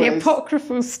the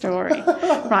apocryphal story.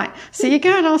 Right, so you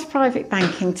go and ask private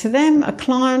banking. To them, a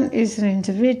client is an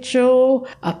individual,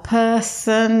 a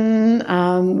person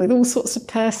with all sorts of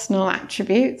personal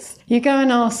attributes. You go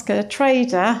and ask a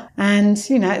trader and,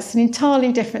 it's an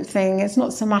entirely different thing. It's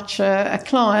not so much a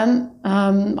client.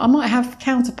 I might have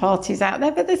counterparties out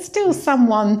there, but there's still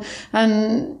someone,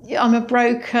 and I'm a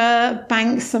broker,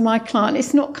 banks are my client.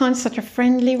 It's not kind of such a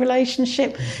friendly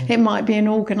relationship. Mm-hmm. It might be an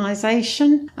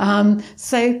organisation.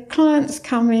 So clients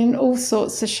come in all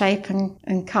sorts of shape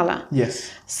and colour.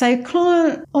 Yes. So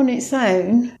client on its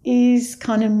own is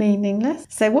kind of meaningless.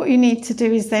 So what you need to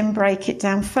do is then break it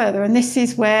down further. And this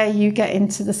is where you get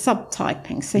into the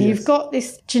subtyping. So you've got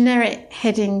this generic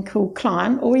heading called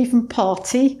client, or even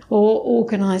party or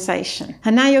organisation.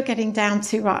 And now you're getting down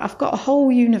to, right, I've got a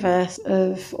whole universe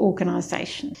of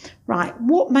organisation. right,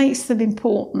 what makes them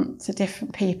important to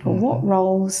different people? What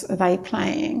roles are they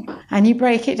playing? And you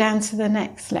break it down to the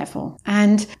next level.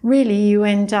 And really you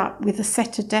end up with a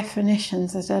set of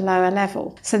definitions at a lower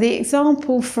level. So the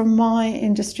example from my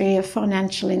industry of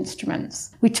financial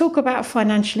instruments, we talk about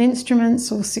financial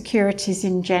instruments or securities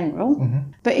in general,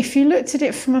 but if you looked at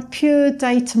it from a pure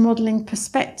data modelling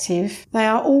perspective, they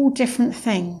are all different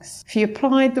things. If you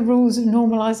applied the rules of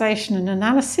normalisation and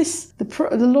analysis,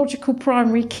 the logical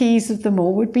primary keys of them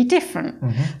all would be different.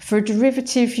 For a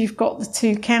derivative, you've got the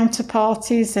two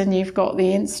counterparties and you've got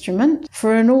the instrument.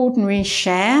 For an ordinary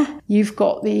share, you've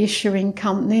got the issuing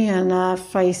company and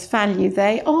face value.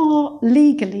 They are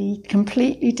legally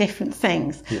completely different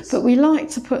things, but we like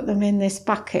to put them in this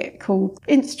bucket called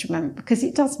instrument because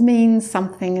it does mean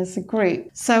something as a group.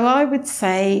 So I would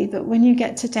say that when you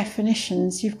get to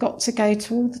definitions, you've got to go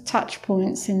to all the touch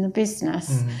points in the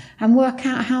business and work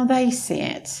out how they see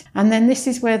it. And then this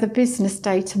is where the business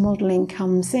data modelling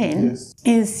comes in,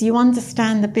 is you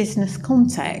understand the business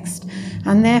context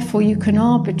and therefore you can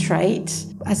arbitrate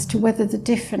as to whether the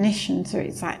definitions are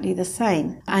exactly the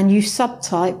same and you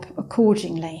subtype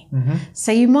accordingly.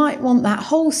 So you might want that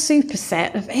whole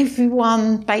superset of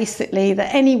everyone basically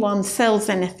that anyone sells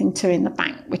anything to in the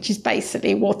bank, which is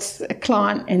basically what a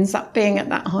client ends up being at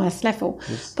that highest level.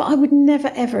 But I would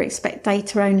never ever expect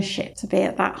data ownership to be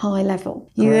at that high level.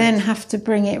 You then have to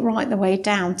bring it right the way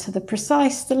down to the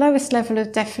lowest level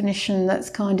of definition that's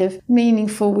kind of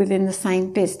meaningful within the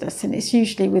same business, and it's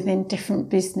usually within different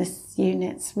business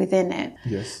units within it.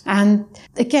 And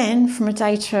again, from a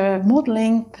data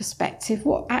modelling perspective,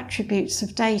 what attributes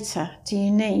of data do you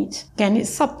need? Again,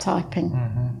 it's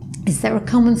subtyping. Is there a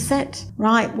common set?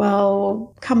 Right,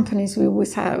 well, companies, we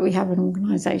have an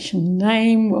organisation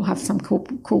name, we'll have some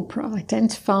corporate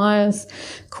identifiers,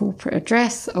 corporate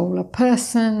address, or a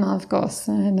person, I've got a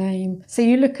surname. So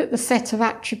you look at the set of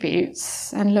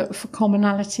attributes and look for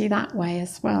commonality that way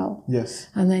as well.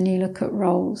 And then you look at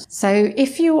roles. So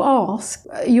if you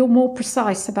you're more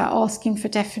precise about asking for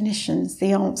definitions,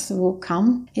 the answer will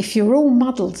come. If you're all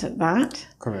muddled at that,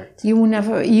 you will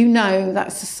never,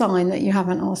 that's a sign that you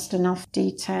haven't asked enough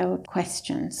detailed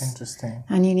questions. Interesting.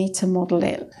 And you need to model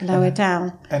it lower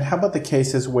down. And how about the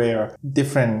cases where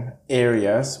different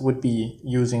areas would be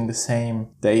using the same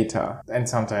data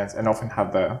and often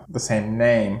have the same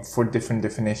name for different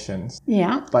definitions?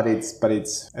 But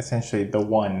it's essentially the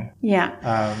one.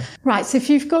 Right, so if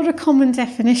you've got a common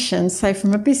definition, so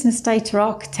from a business data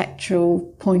architectural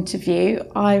point of view,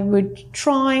 I would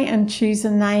try and choose a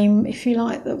name, if you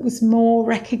like, that was more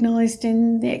recognised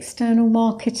in the external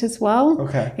market as well,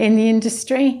 in the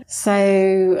industry.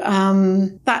 So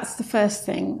that's the first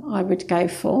thing I would go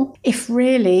for. If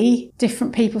really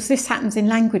different people, so this happens in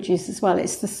languages as well,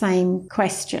 it's the same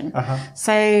question.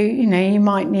 So, you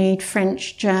might need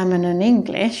French, German and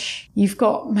English. You've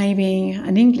got maybe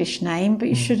an English name, but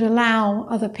you should allow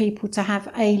other people to have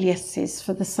aliases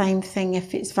for the same thing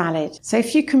if it's valid. So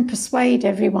if you can persuade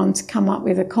everyone to come up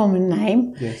with a common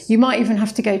name, you might even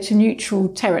have to go to neutral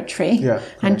territory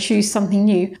and choose something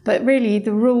new. But really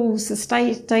the rules,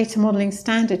 the data modelling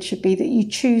standard should be that you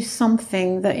choose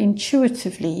something that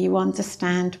intuitively you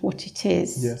understand what it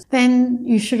is. Then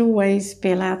you should always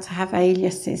be allowed to have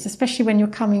aliases, especially when you're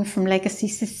coming from legacy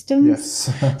systems.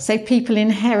 So people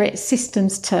inherit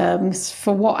systems terms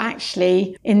for what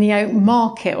actually in the open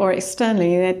market or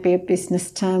externally there'd be a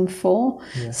business term for.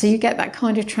 So you get that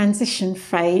kind of transition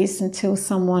phase until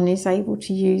someone is able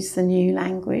to use the new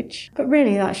language. But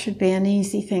really that should be an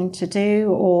easy thing to do,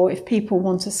 or if people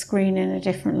want to screen in a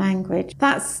different language,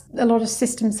 that's a lot of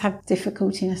systems have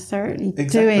difficulty necessarily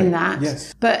doing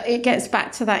that. But it gets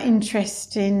back to that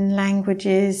interest in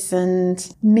languages and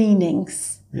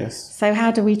meanings. So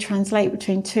how do we translate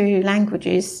between two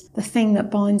languages? The thing that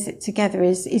binds it together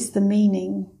is the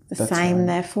meaning the same,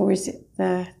 therefore is it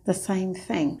the same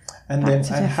thing. And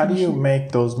how do you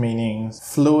make those meanings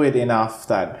fluid enough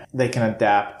that they can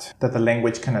adapt, that the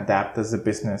language can adapt as the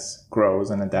business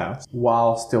grows and adapts,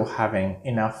 while still having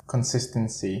enough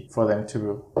consistency for them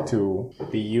to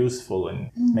be useful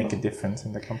and make a difference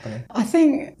in the company? I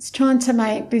think it's trying to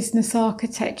make business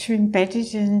architecture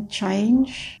embedded in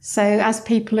change. So as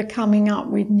people are coming up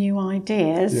with new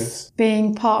ideas,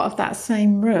 being part of that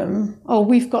same room,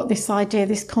 we've got this idea,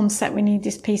 this concept, we need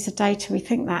this piece of data, we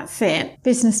think that's it.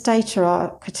 Business data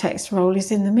architect's role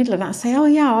is in the middle of that. Say,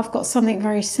 I've got something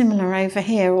very similar over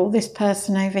here, or this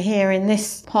person over here in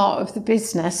this part of the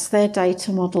business, their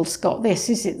data model's got this.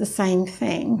 Is it the same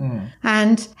thing?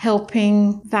 And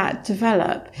helping that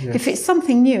develop. If it's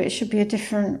something new, it should be a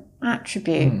different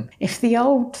attribute. If the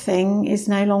old thing is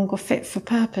no longer fit for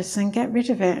purpose, then get rid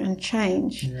of it and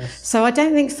change. Yes. So I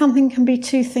don't think something can be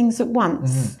two things at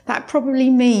once. That probably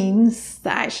means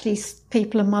that actually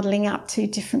people are muddling up two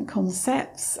different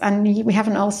concepts, and we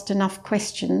haven't asked enough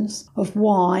questions of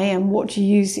why and what do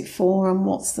you use it for and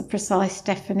what's the precise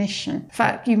definition. In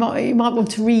fact, you might want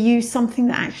to reuse something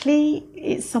that actually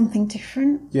it's something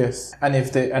different. Yes. And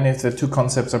if the two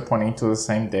concepts are pointing to the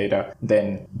same data,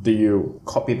 then do you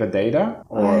copy the data,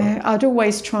 or I'd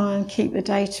always try and keep the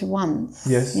data once.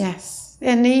 Yes.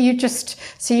 And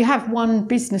you have one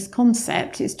business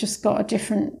concept, it's just got a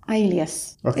different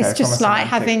alias. Okay, it's just like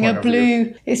having a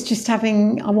blue,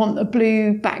 I want a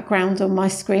blue background on my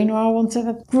screen, or I want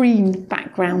a green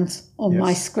background on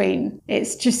my screen.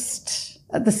 It's just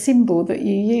the symbol that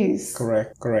you use.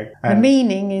 Correct. The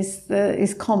meaning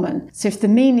is common. So if the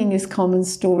meaning is common,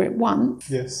 store it once.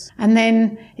 Yes. And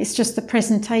then it's just the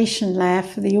presentation layer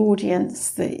for the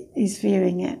audience that is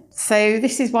viewing it. So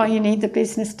this is why you need the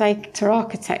business data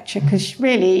architecture, because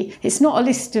really it's not a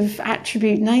list of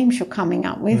attribute names you're coming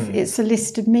up with, it's a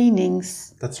list of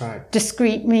meanings. That's right.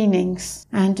 Discrete meanings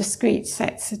and discrete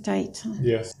sets of data.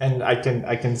 Yes. And I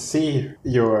can see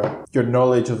your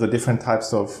knowledge of the different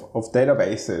types of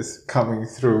databases coming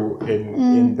through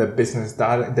in the business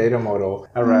data model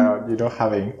around,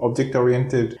 having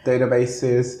object-oriented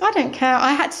databases. I don't care.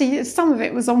 Some of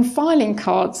it was on filing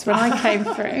cards when I came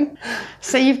through.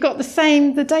 So you've got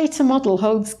the data model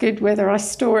holds good whether I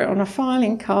store it on a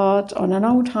filing card, on an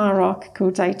old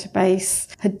hierarchical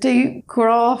database, Hadoop,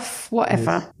 Graph,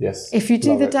 whatever. Yes. If you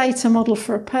do the data model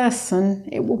for a person,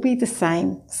 it will be the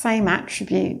same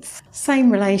attributes,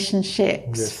 same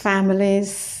relationships,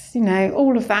 families.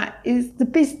 All of that is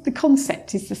the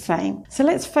concept is the same. So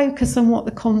let's focus on what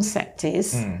the concept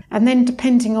is, and then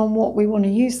depending on what we want to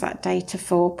use that data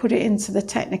for, put it into the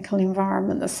technical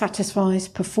environment that satisfies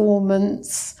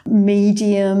performance,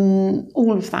 medium,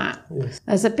 all of that. Yes.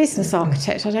 As a business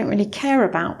architect, I don't really care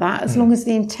about that as long as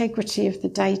the integrity of the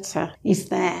data is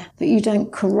there, that you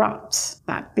don't corrupt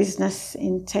that business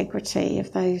integrity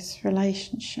of those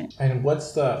relationships. And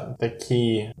what's the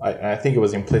key? I think it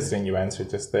was implicit in your answer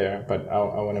just there, but I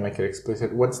want to make it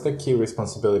explicit. What's the key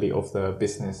responsibility of the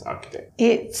business architect?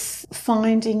 It's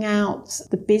finding out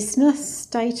the business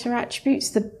data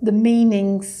attributes, the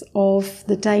meanings of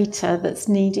the data that's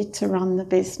needed to run the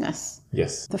business.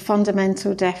 Yes. The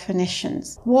fundamental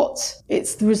definitions.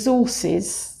 It's the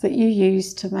resources that you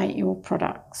use to make your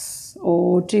products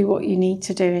or do what you need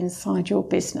to do inside your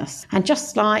business. And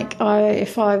just like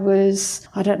if I was,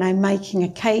 making a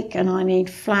cake and I need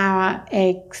flour,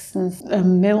 eggs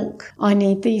and milk, I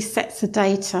need these sets of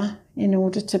data in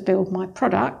order to build my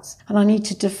products, and I need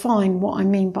to define what I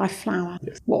mean by flour.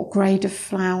 Yes. What grade of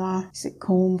flour? Is it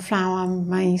corn flour,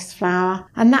 maize flour?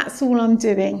 And that's all I'm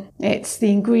doing. It's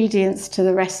the ingredients to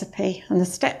the recipe, and the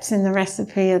steps in the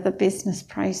recipe are the business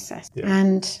process. Yeah.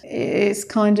 And it's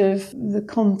kind of the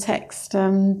context.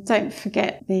 Don't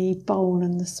forget the bowl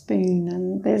and the spoon,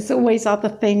 and there's always other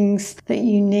things that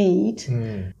you need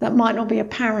that might not be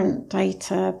apparent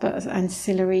data, but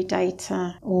ancillary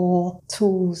data or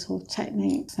tools or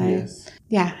techniques. So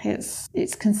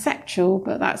it's conceptual,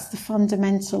 but that's the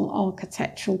fundamental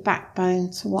architectural backbone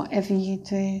to whatever you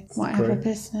do, whatever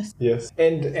business. Yes.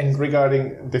 And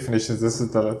regarding definitions, this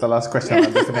is the last question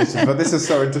on definitions, but this is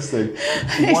so interesting.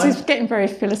 This is getting very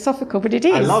philosophical, but it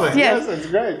is. I love it. Yes, it's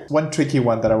great. One tricky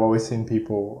one that I've always seen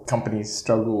companies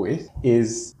struggle with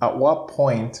is, at what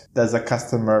point does a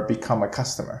customer become a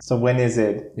customer? So when is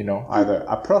it, either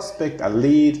a prospect, a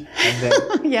lead, and then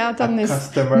I've done this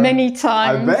customer many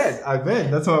times. I bet.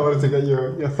 That's why I wanted to get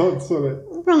your thoughts on it.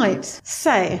 Right.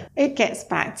 So it gets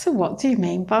back to, what do you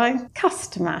mean by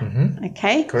customer? Mm-hmm.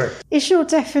 Okay. Correct. Is your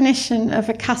definition of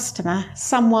a customer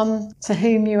someone to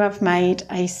whom you have made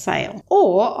a sale?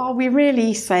 Or are we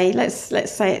really let's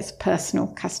say it's personal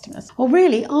customers. Or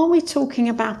really, are we talking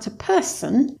about a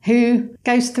person who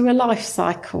goes through a life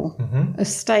cycle of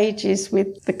stages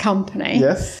with the company?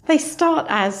 Yes. They start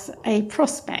as a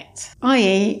prospect,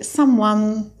 i.e.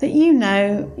 someone that you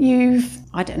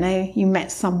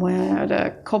met somewhere at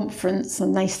a conference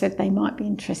and they said they might be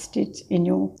interested in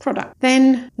your product.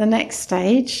 Then the next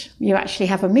stage, you actually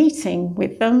have a meeting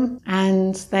with them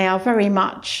and they are very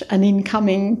much an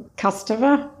incoming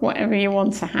customer, whatever you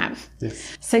want to have.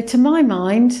 Yes. So to my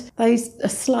mind, those are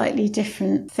slightly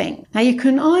different things. Now you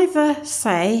can either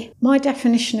say, my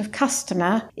definition of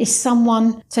customer is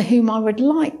someone to whom I would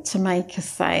like to make a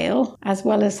sale as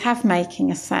well as have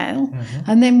making a sale.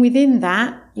 Mm-hmm. And then within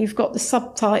that, you've got the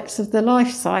subtypes of the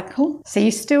life cycle. So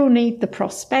you still need the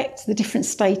prospect, the different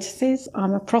statuses.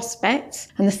 I'm a prospect,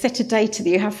 and the set of data that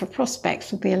you have for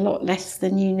prospects will be a lot less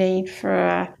than you need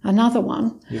for another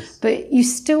one. Yes. But you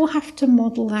still have to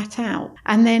model that out.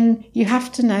 And then you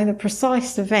have to know the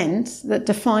precise event that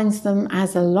defines them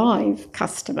as a live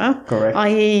customer. Correct.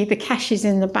 I.e. the cash is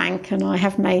in the bank and I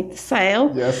have made the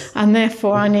sale. Yes. And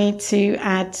therefore I need to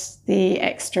add the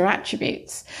extra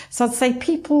attributes. So I'd say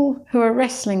people who are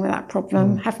wrestling with that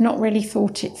problem have not really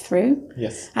thought it through.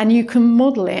 Yes. And you can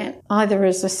model it either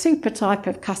as a super type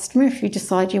of customer if you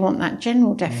decide you want that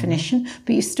general definition,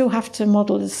 but you still have to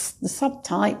model the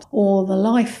subtype or the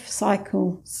life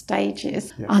cycle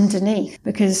stages underneath,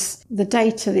 because the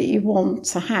data that you want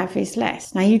to have is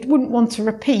less. Now, you wouldn't want to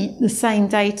repeat the same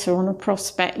data on a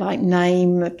prospect, like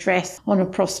name, address on a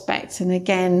prospect, and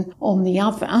again on the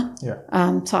other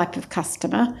type of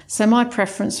customer. So my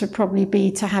preference would probably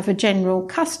be to have a general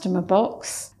customer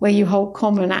box where you hold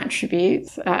common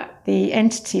attributes at the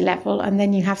entity level, and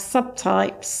then you have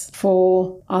subtypes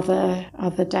for other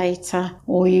data,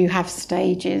 or you have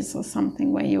stages or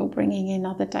something where you're bringing in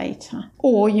other data.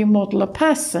 Or you model a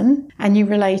person and you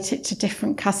relate it to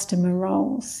different customer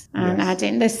roles and add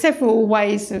in. There's several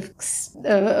ways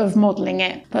of modelling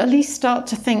it, but at least start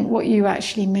to think what you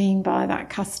actually mean by that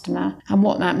customer and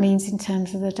what that means in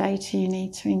terms of the data you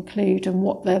need to include and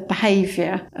what the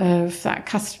behaviour of that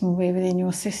customer will be within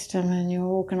your system and your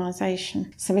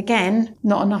organisation. So again,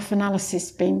 not enough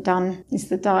analysis being done is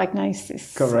the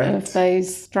diagnosis of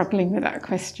those struggling with that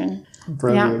question.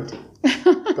 Brilliant.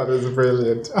 That is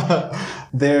brilliant.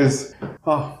 There's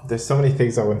so many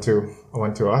things I want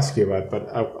to ask you about,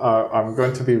 but I'm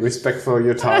going to be respectful of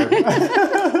your time.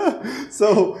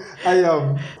 So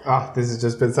this has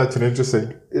just been such an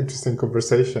interesting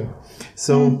conversation.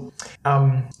 So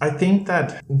I think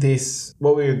that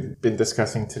what we've been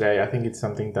discussing today, I think it's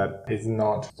something that is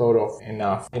not thought of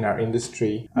enough in our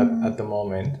industry at the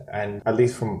moment. And at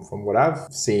least from what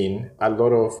I've seen, a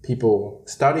lot of people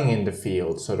starting in the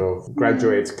field, sort of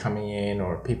graduates coming in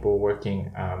or people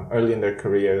working early in their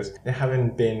careers, they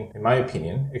haven't been, in my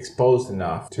opinion, exposed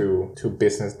enough to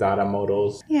business data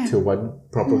models, to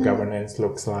what proper governance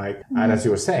looks like. And as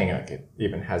you were saying, like, it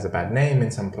even has a bad name in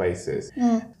some places.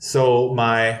 So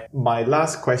my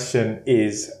last question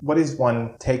is, what is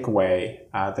one takeaway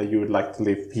that you would like to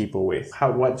leave people with?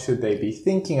 What should they be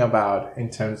thinking about in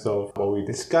terms of what we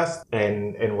discussed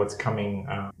and what's coming,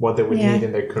 what they would need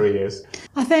in their careers?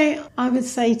 I think I would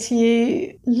say to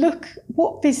you, look,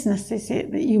 what business is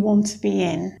it that you want to be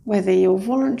in? Whether you're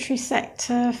voluntary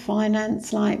sector,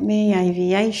 finance like me,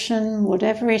 aviation,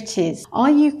 whatever it is.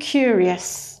 Are you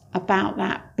curious about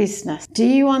that business? Do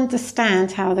you understand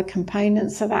how the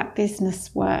components of that business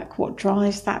work? What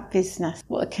drives that business?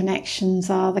 What the connections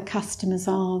are, the customers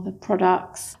are, the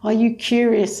products? Are you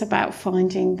curious about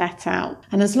finding that out?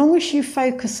 And as long as you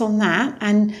focus on that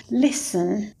and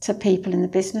listen to people in the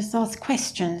business, ask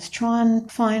questions, try and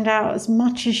find out as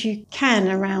much as you can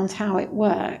around how it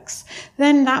works,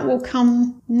 then that will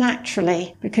come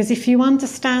naturally. Because if you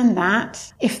understand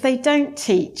that, if they don't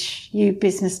teach you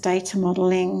business data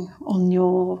modelling on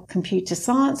your computer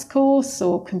science course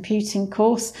or computing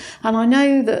course, and I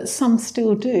know that some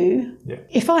still do,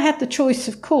 if I had the choice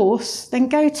of course, then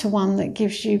go to one that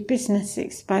gives you business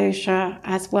exposure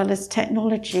as well as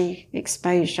technology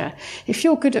exposure. If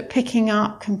you're good at picking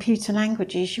up computer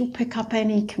languages, you'll pick up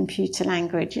any computer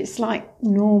language. It's like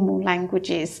normal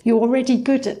languages. You're already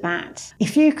good at that.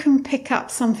 If you can pick up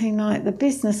something like the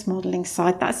business modelling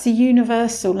side, that's a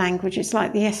universal language. It's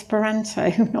like the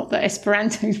Esperanto, not that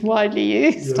Esperanto is widely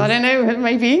used. I don't know,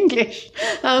 maybe English.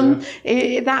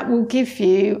 That will give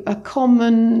you a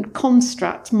common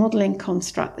construct, modelling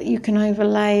construct that you can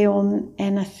overlay on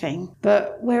anything.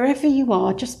 But wherever you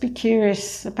are, just be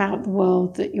curious about the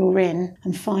world that you're in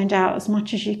and find out as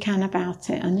much as you can about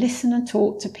it and listen and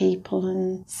talk to people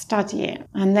and study it.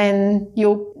 And then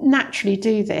you'll naturally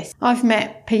do this. I've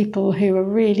met people who are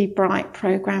really bright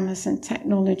programmers and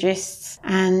technologists,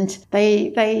 and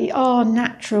they are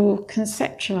natural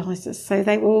conceptualizers. So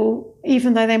they will,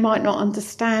 even though they might not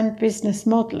understand business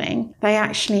modelling, they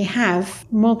actually have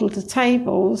modelled the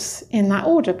tables in that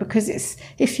order, because it's,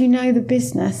 if you know the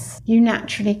business, you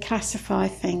naturally classify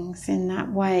things in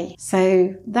that way.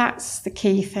 So that's the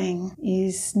key thing,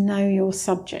 is know your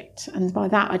subject. And by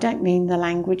that I don't mean the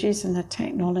languages and the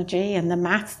technology and the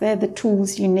maths. They're the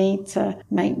tools you need to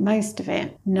make most of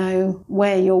it. Know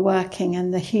where you're working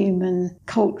and the human,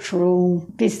 cultural,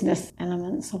 business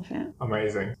elements of it.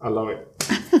 Amazing. I love it.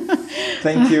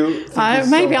 Thank you.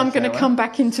 Maybe I'm going to come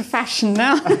back into fashion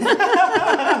now.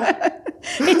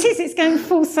 It is. It's going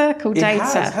full circle, data. It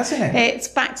has, hasn't it? It's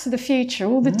back to the future.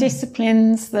 All the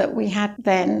disciplines that we had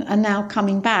then are now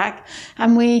coming back.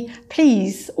 And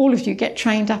please, all of you, get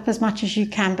trained up as much as you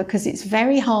can, because it's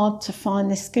very hard to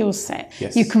find this skill set.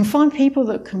 Yes. You can find people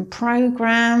that can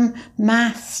program,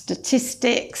 math,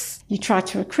 statistics. You try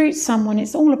to recruit someone,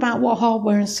 it's all about what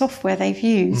hardware and software they've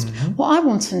used. Mm-hmm. What I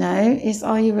want to know is,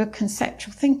 are you a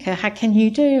conceptual thinker? How can you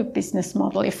do a business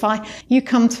model? If you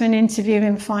come to an interview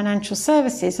in financial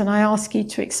services and I ask you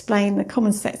to explain the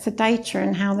common sets of data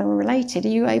and how they're related, are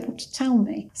you able to tell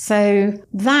me? So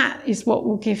that is what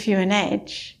will give you an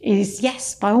edge, is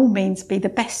yes, by all means, be the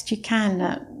best you can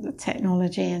at the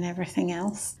technology and everything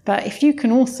else. But if you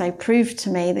can also prove to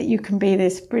me that you can be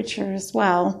this bridger as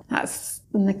well,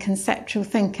 and the conceptual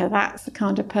thinker, that's the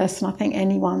kind of person I think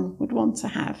anyone would want to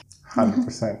have.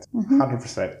 100%.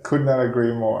 100%. Could not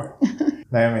agree more.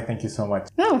 Naomi, thank you so much.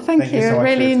 Oh, thank you. So I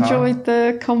really enjoyed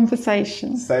the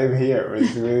conversation. Same here. It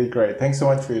was really great. Thanks so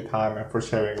much for your time and for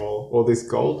sharing all this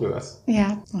gold with us.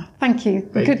 Yeah. Well, thank you.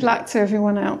 Good luck to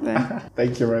everyone out there.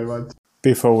 Thank you very much.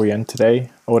 Before we end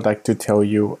today, I would like to tell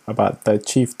you about the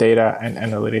Chief Data and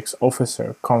Analytics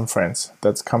Officer Conference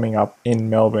that's coming up in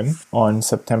Melbourne on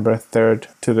September 3rd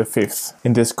to the 5th.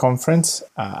 In this conference,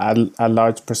 a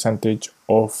large percentage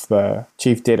of the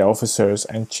Chief Data Officers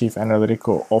and Chief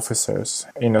Analytical Officers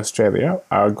in Australia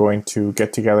are going to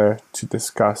get together to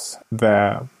discuss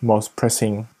the most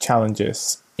pressing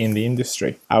challenges in the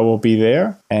industry. I will be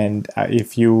there, and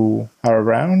if you are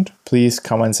around, please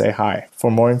come and say hi. For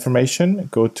more information,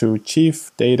 go to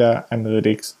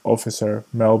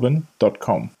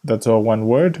chiefdataanalyticsofficermelbourne.com. That's all one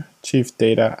word,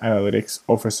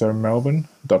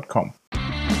 chiefdataanalyticsofficermelbourne.com.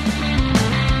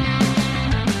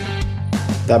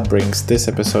 That brings this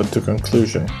episode to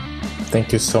conclusion.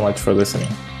 Thank you so much for listening.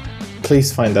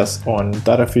 Please find us on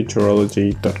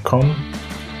datafuturology.com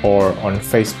or on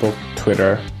Facebook,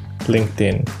 Twitter,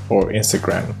 LinkedIn or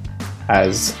Instagram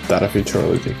as Data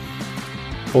Futurology.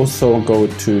 Also go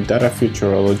to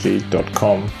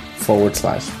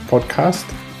datafuturology.com/podcast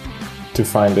to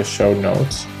find the show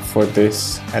notes for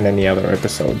this and any other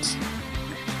episodes.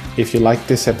 If you liked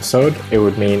this episode, it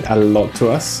would mean a lot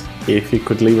to us if you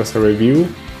could leave us a review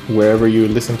wherever you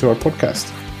listen to our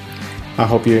podcast. I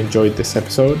hope you enjoyed this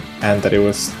episode and that it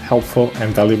was helpful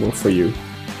and valuable for you.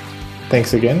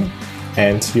 Thanks again,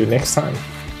 and see you next time.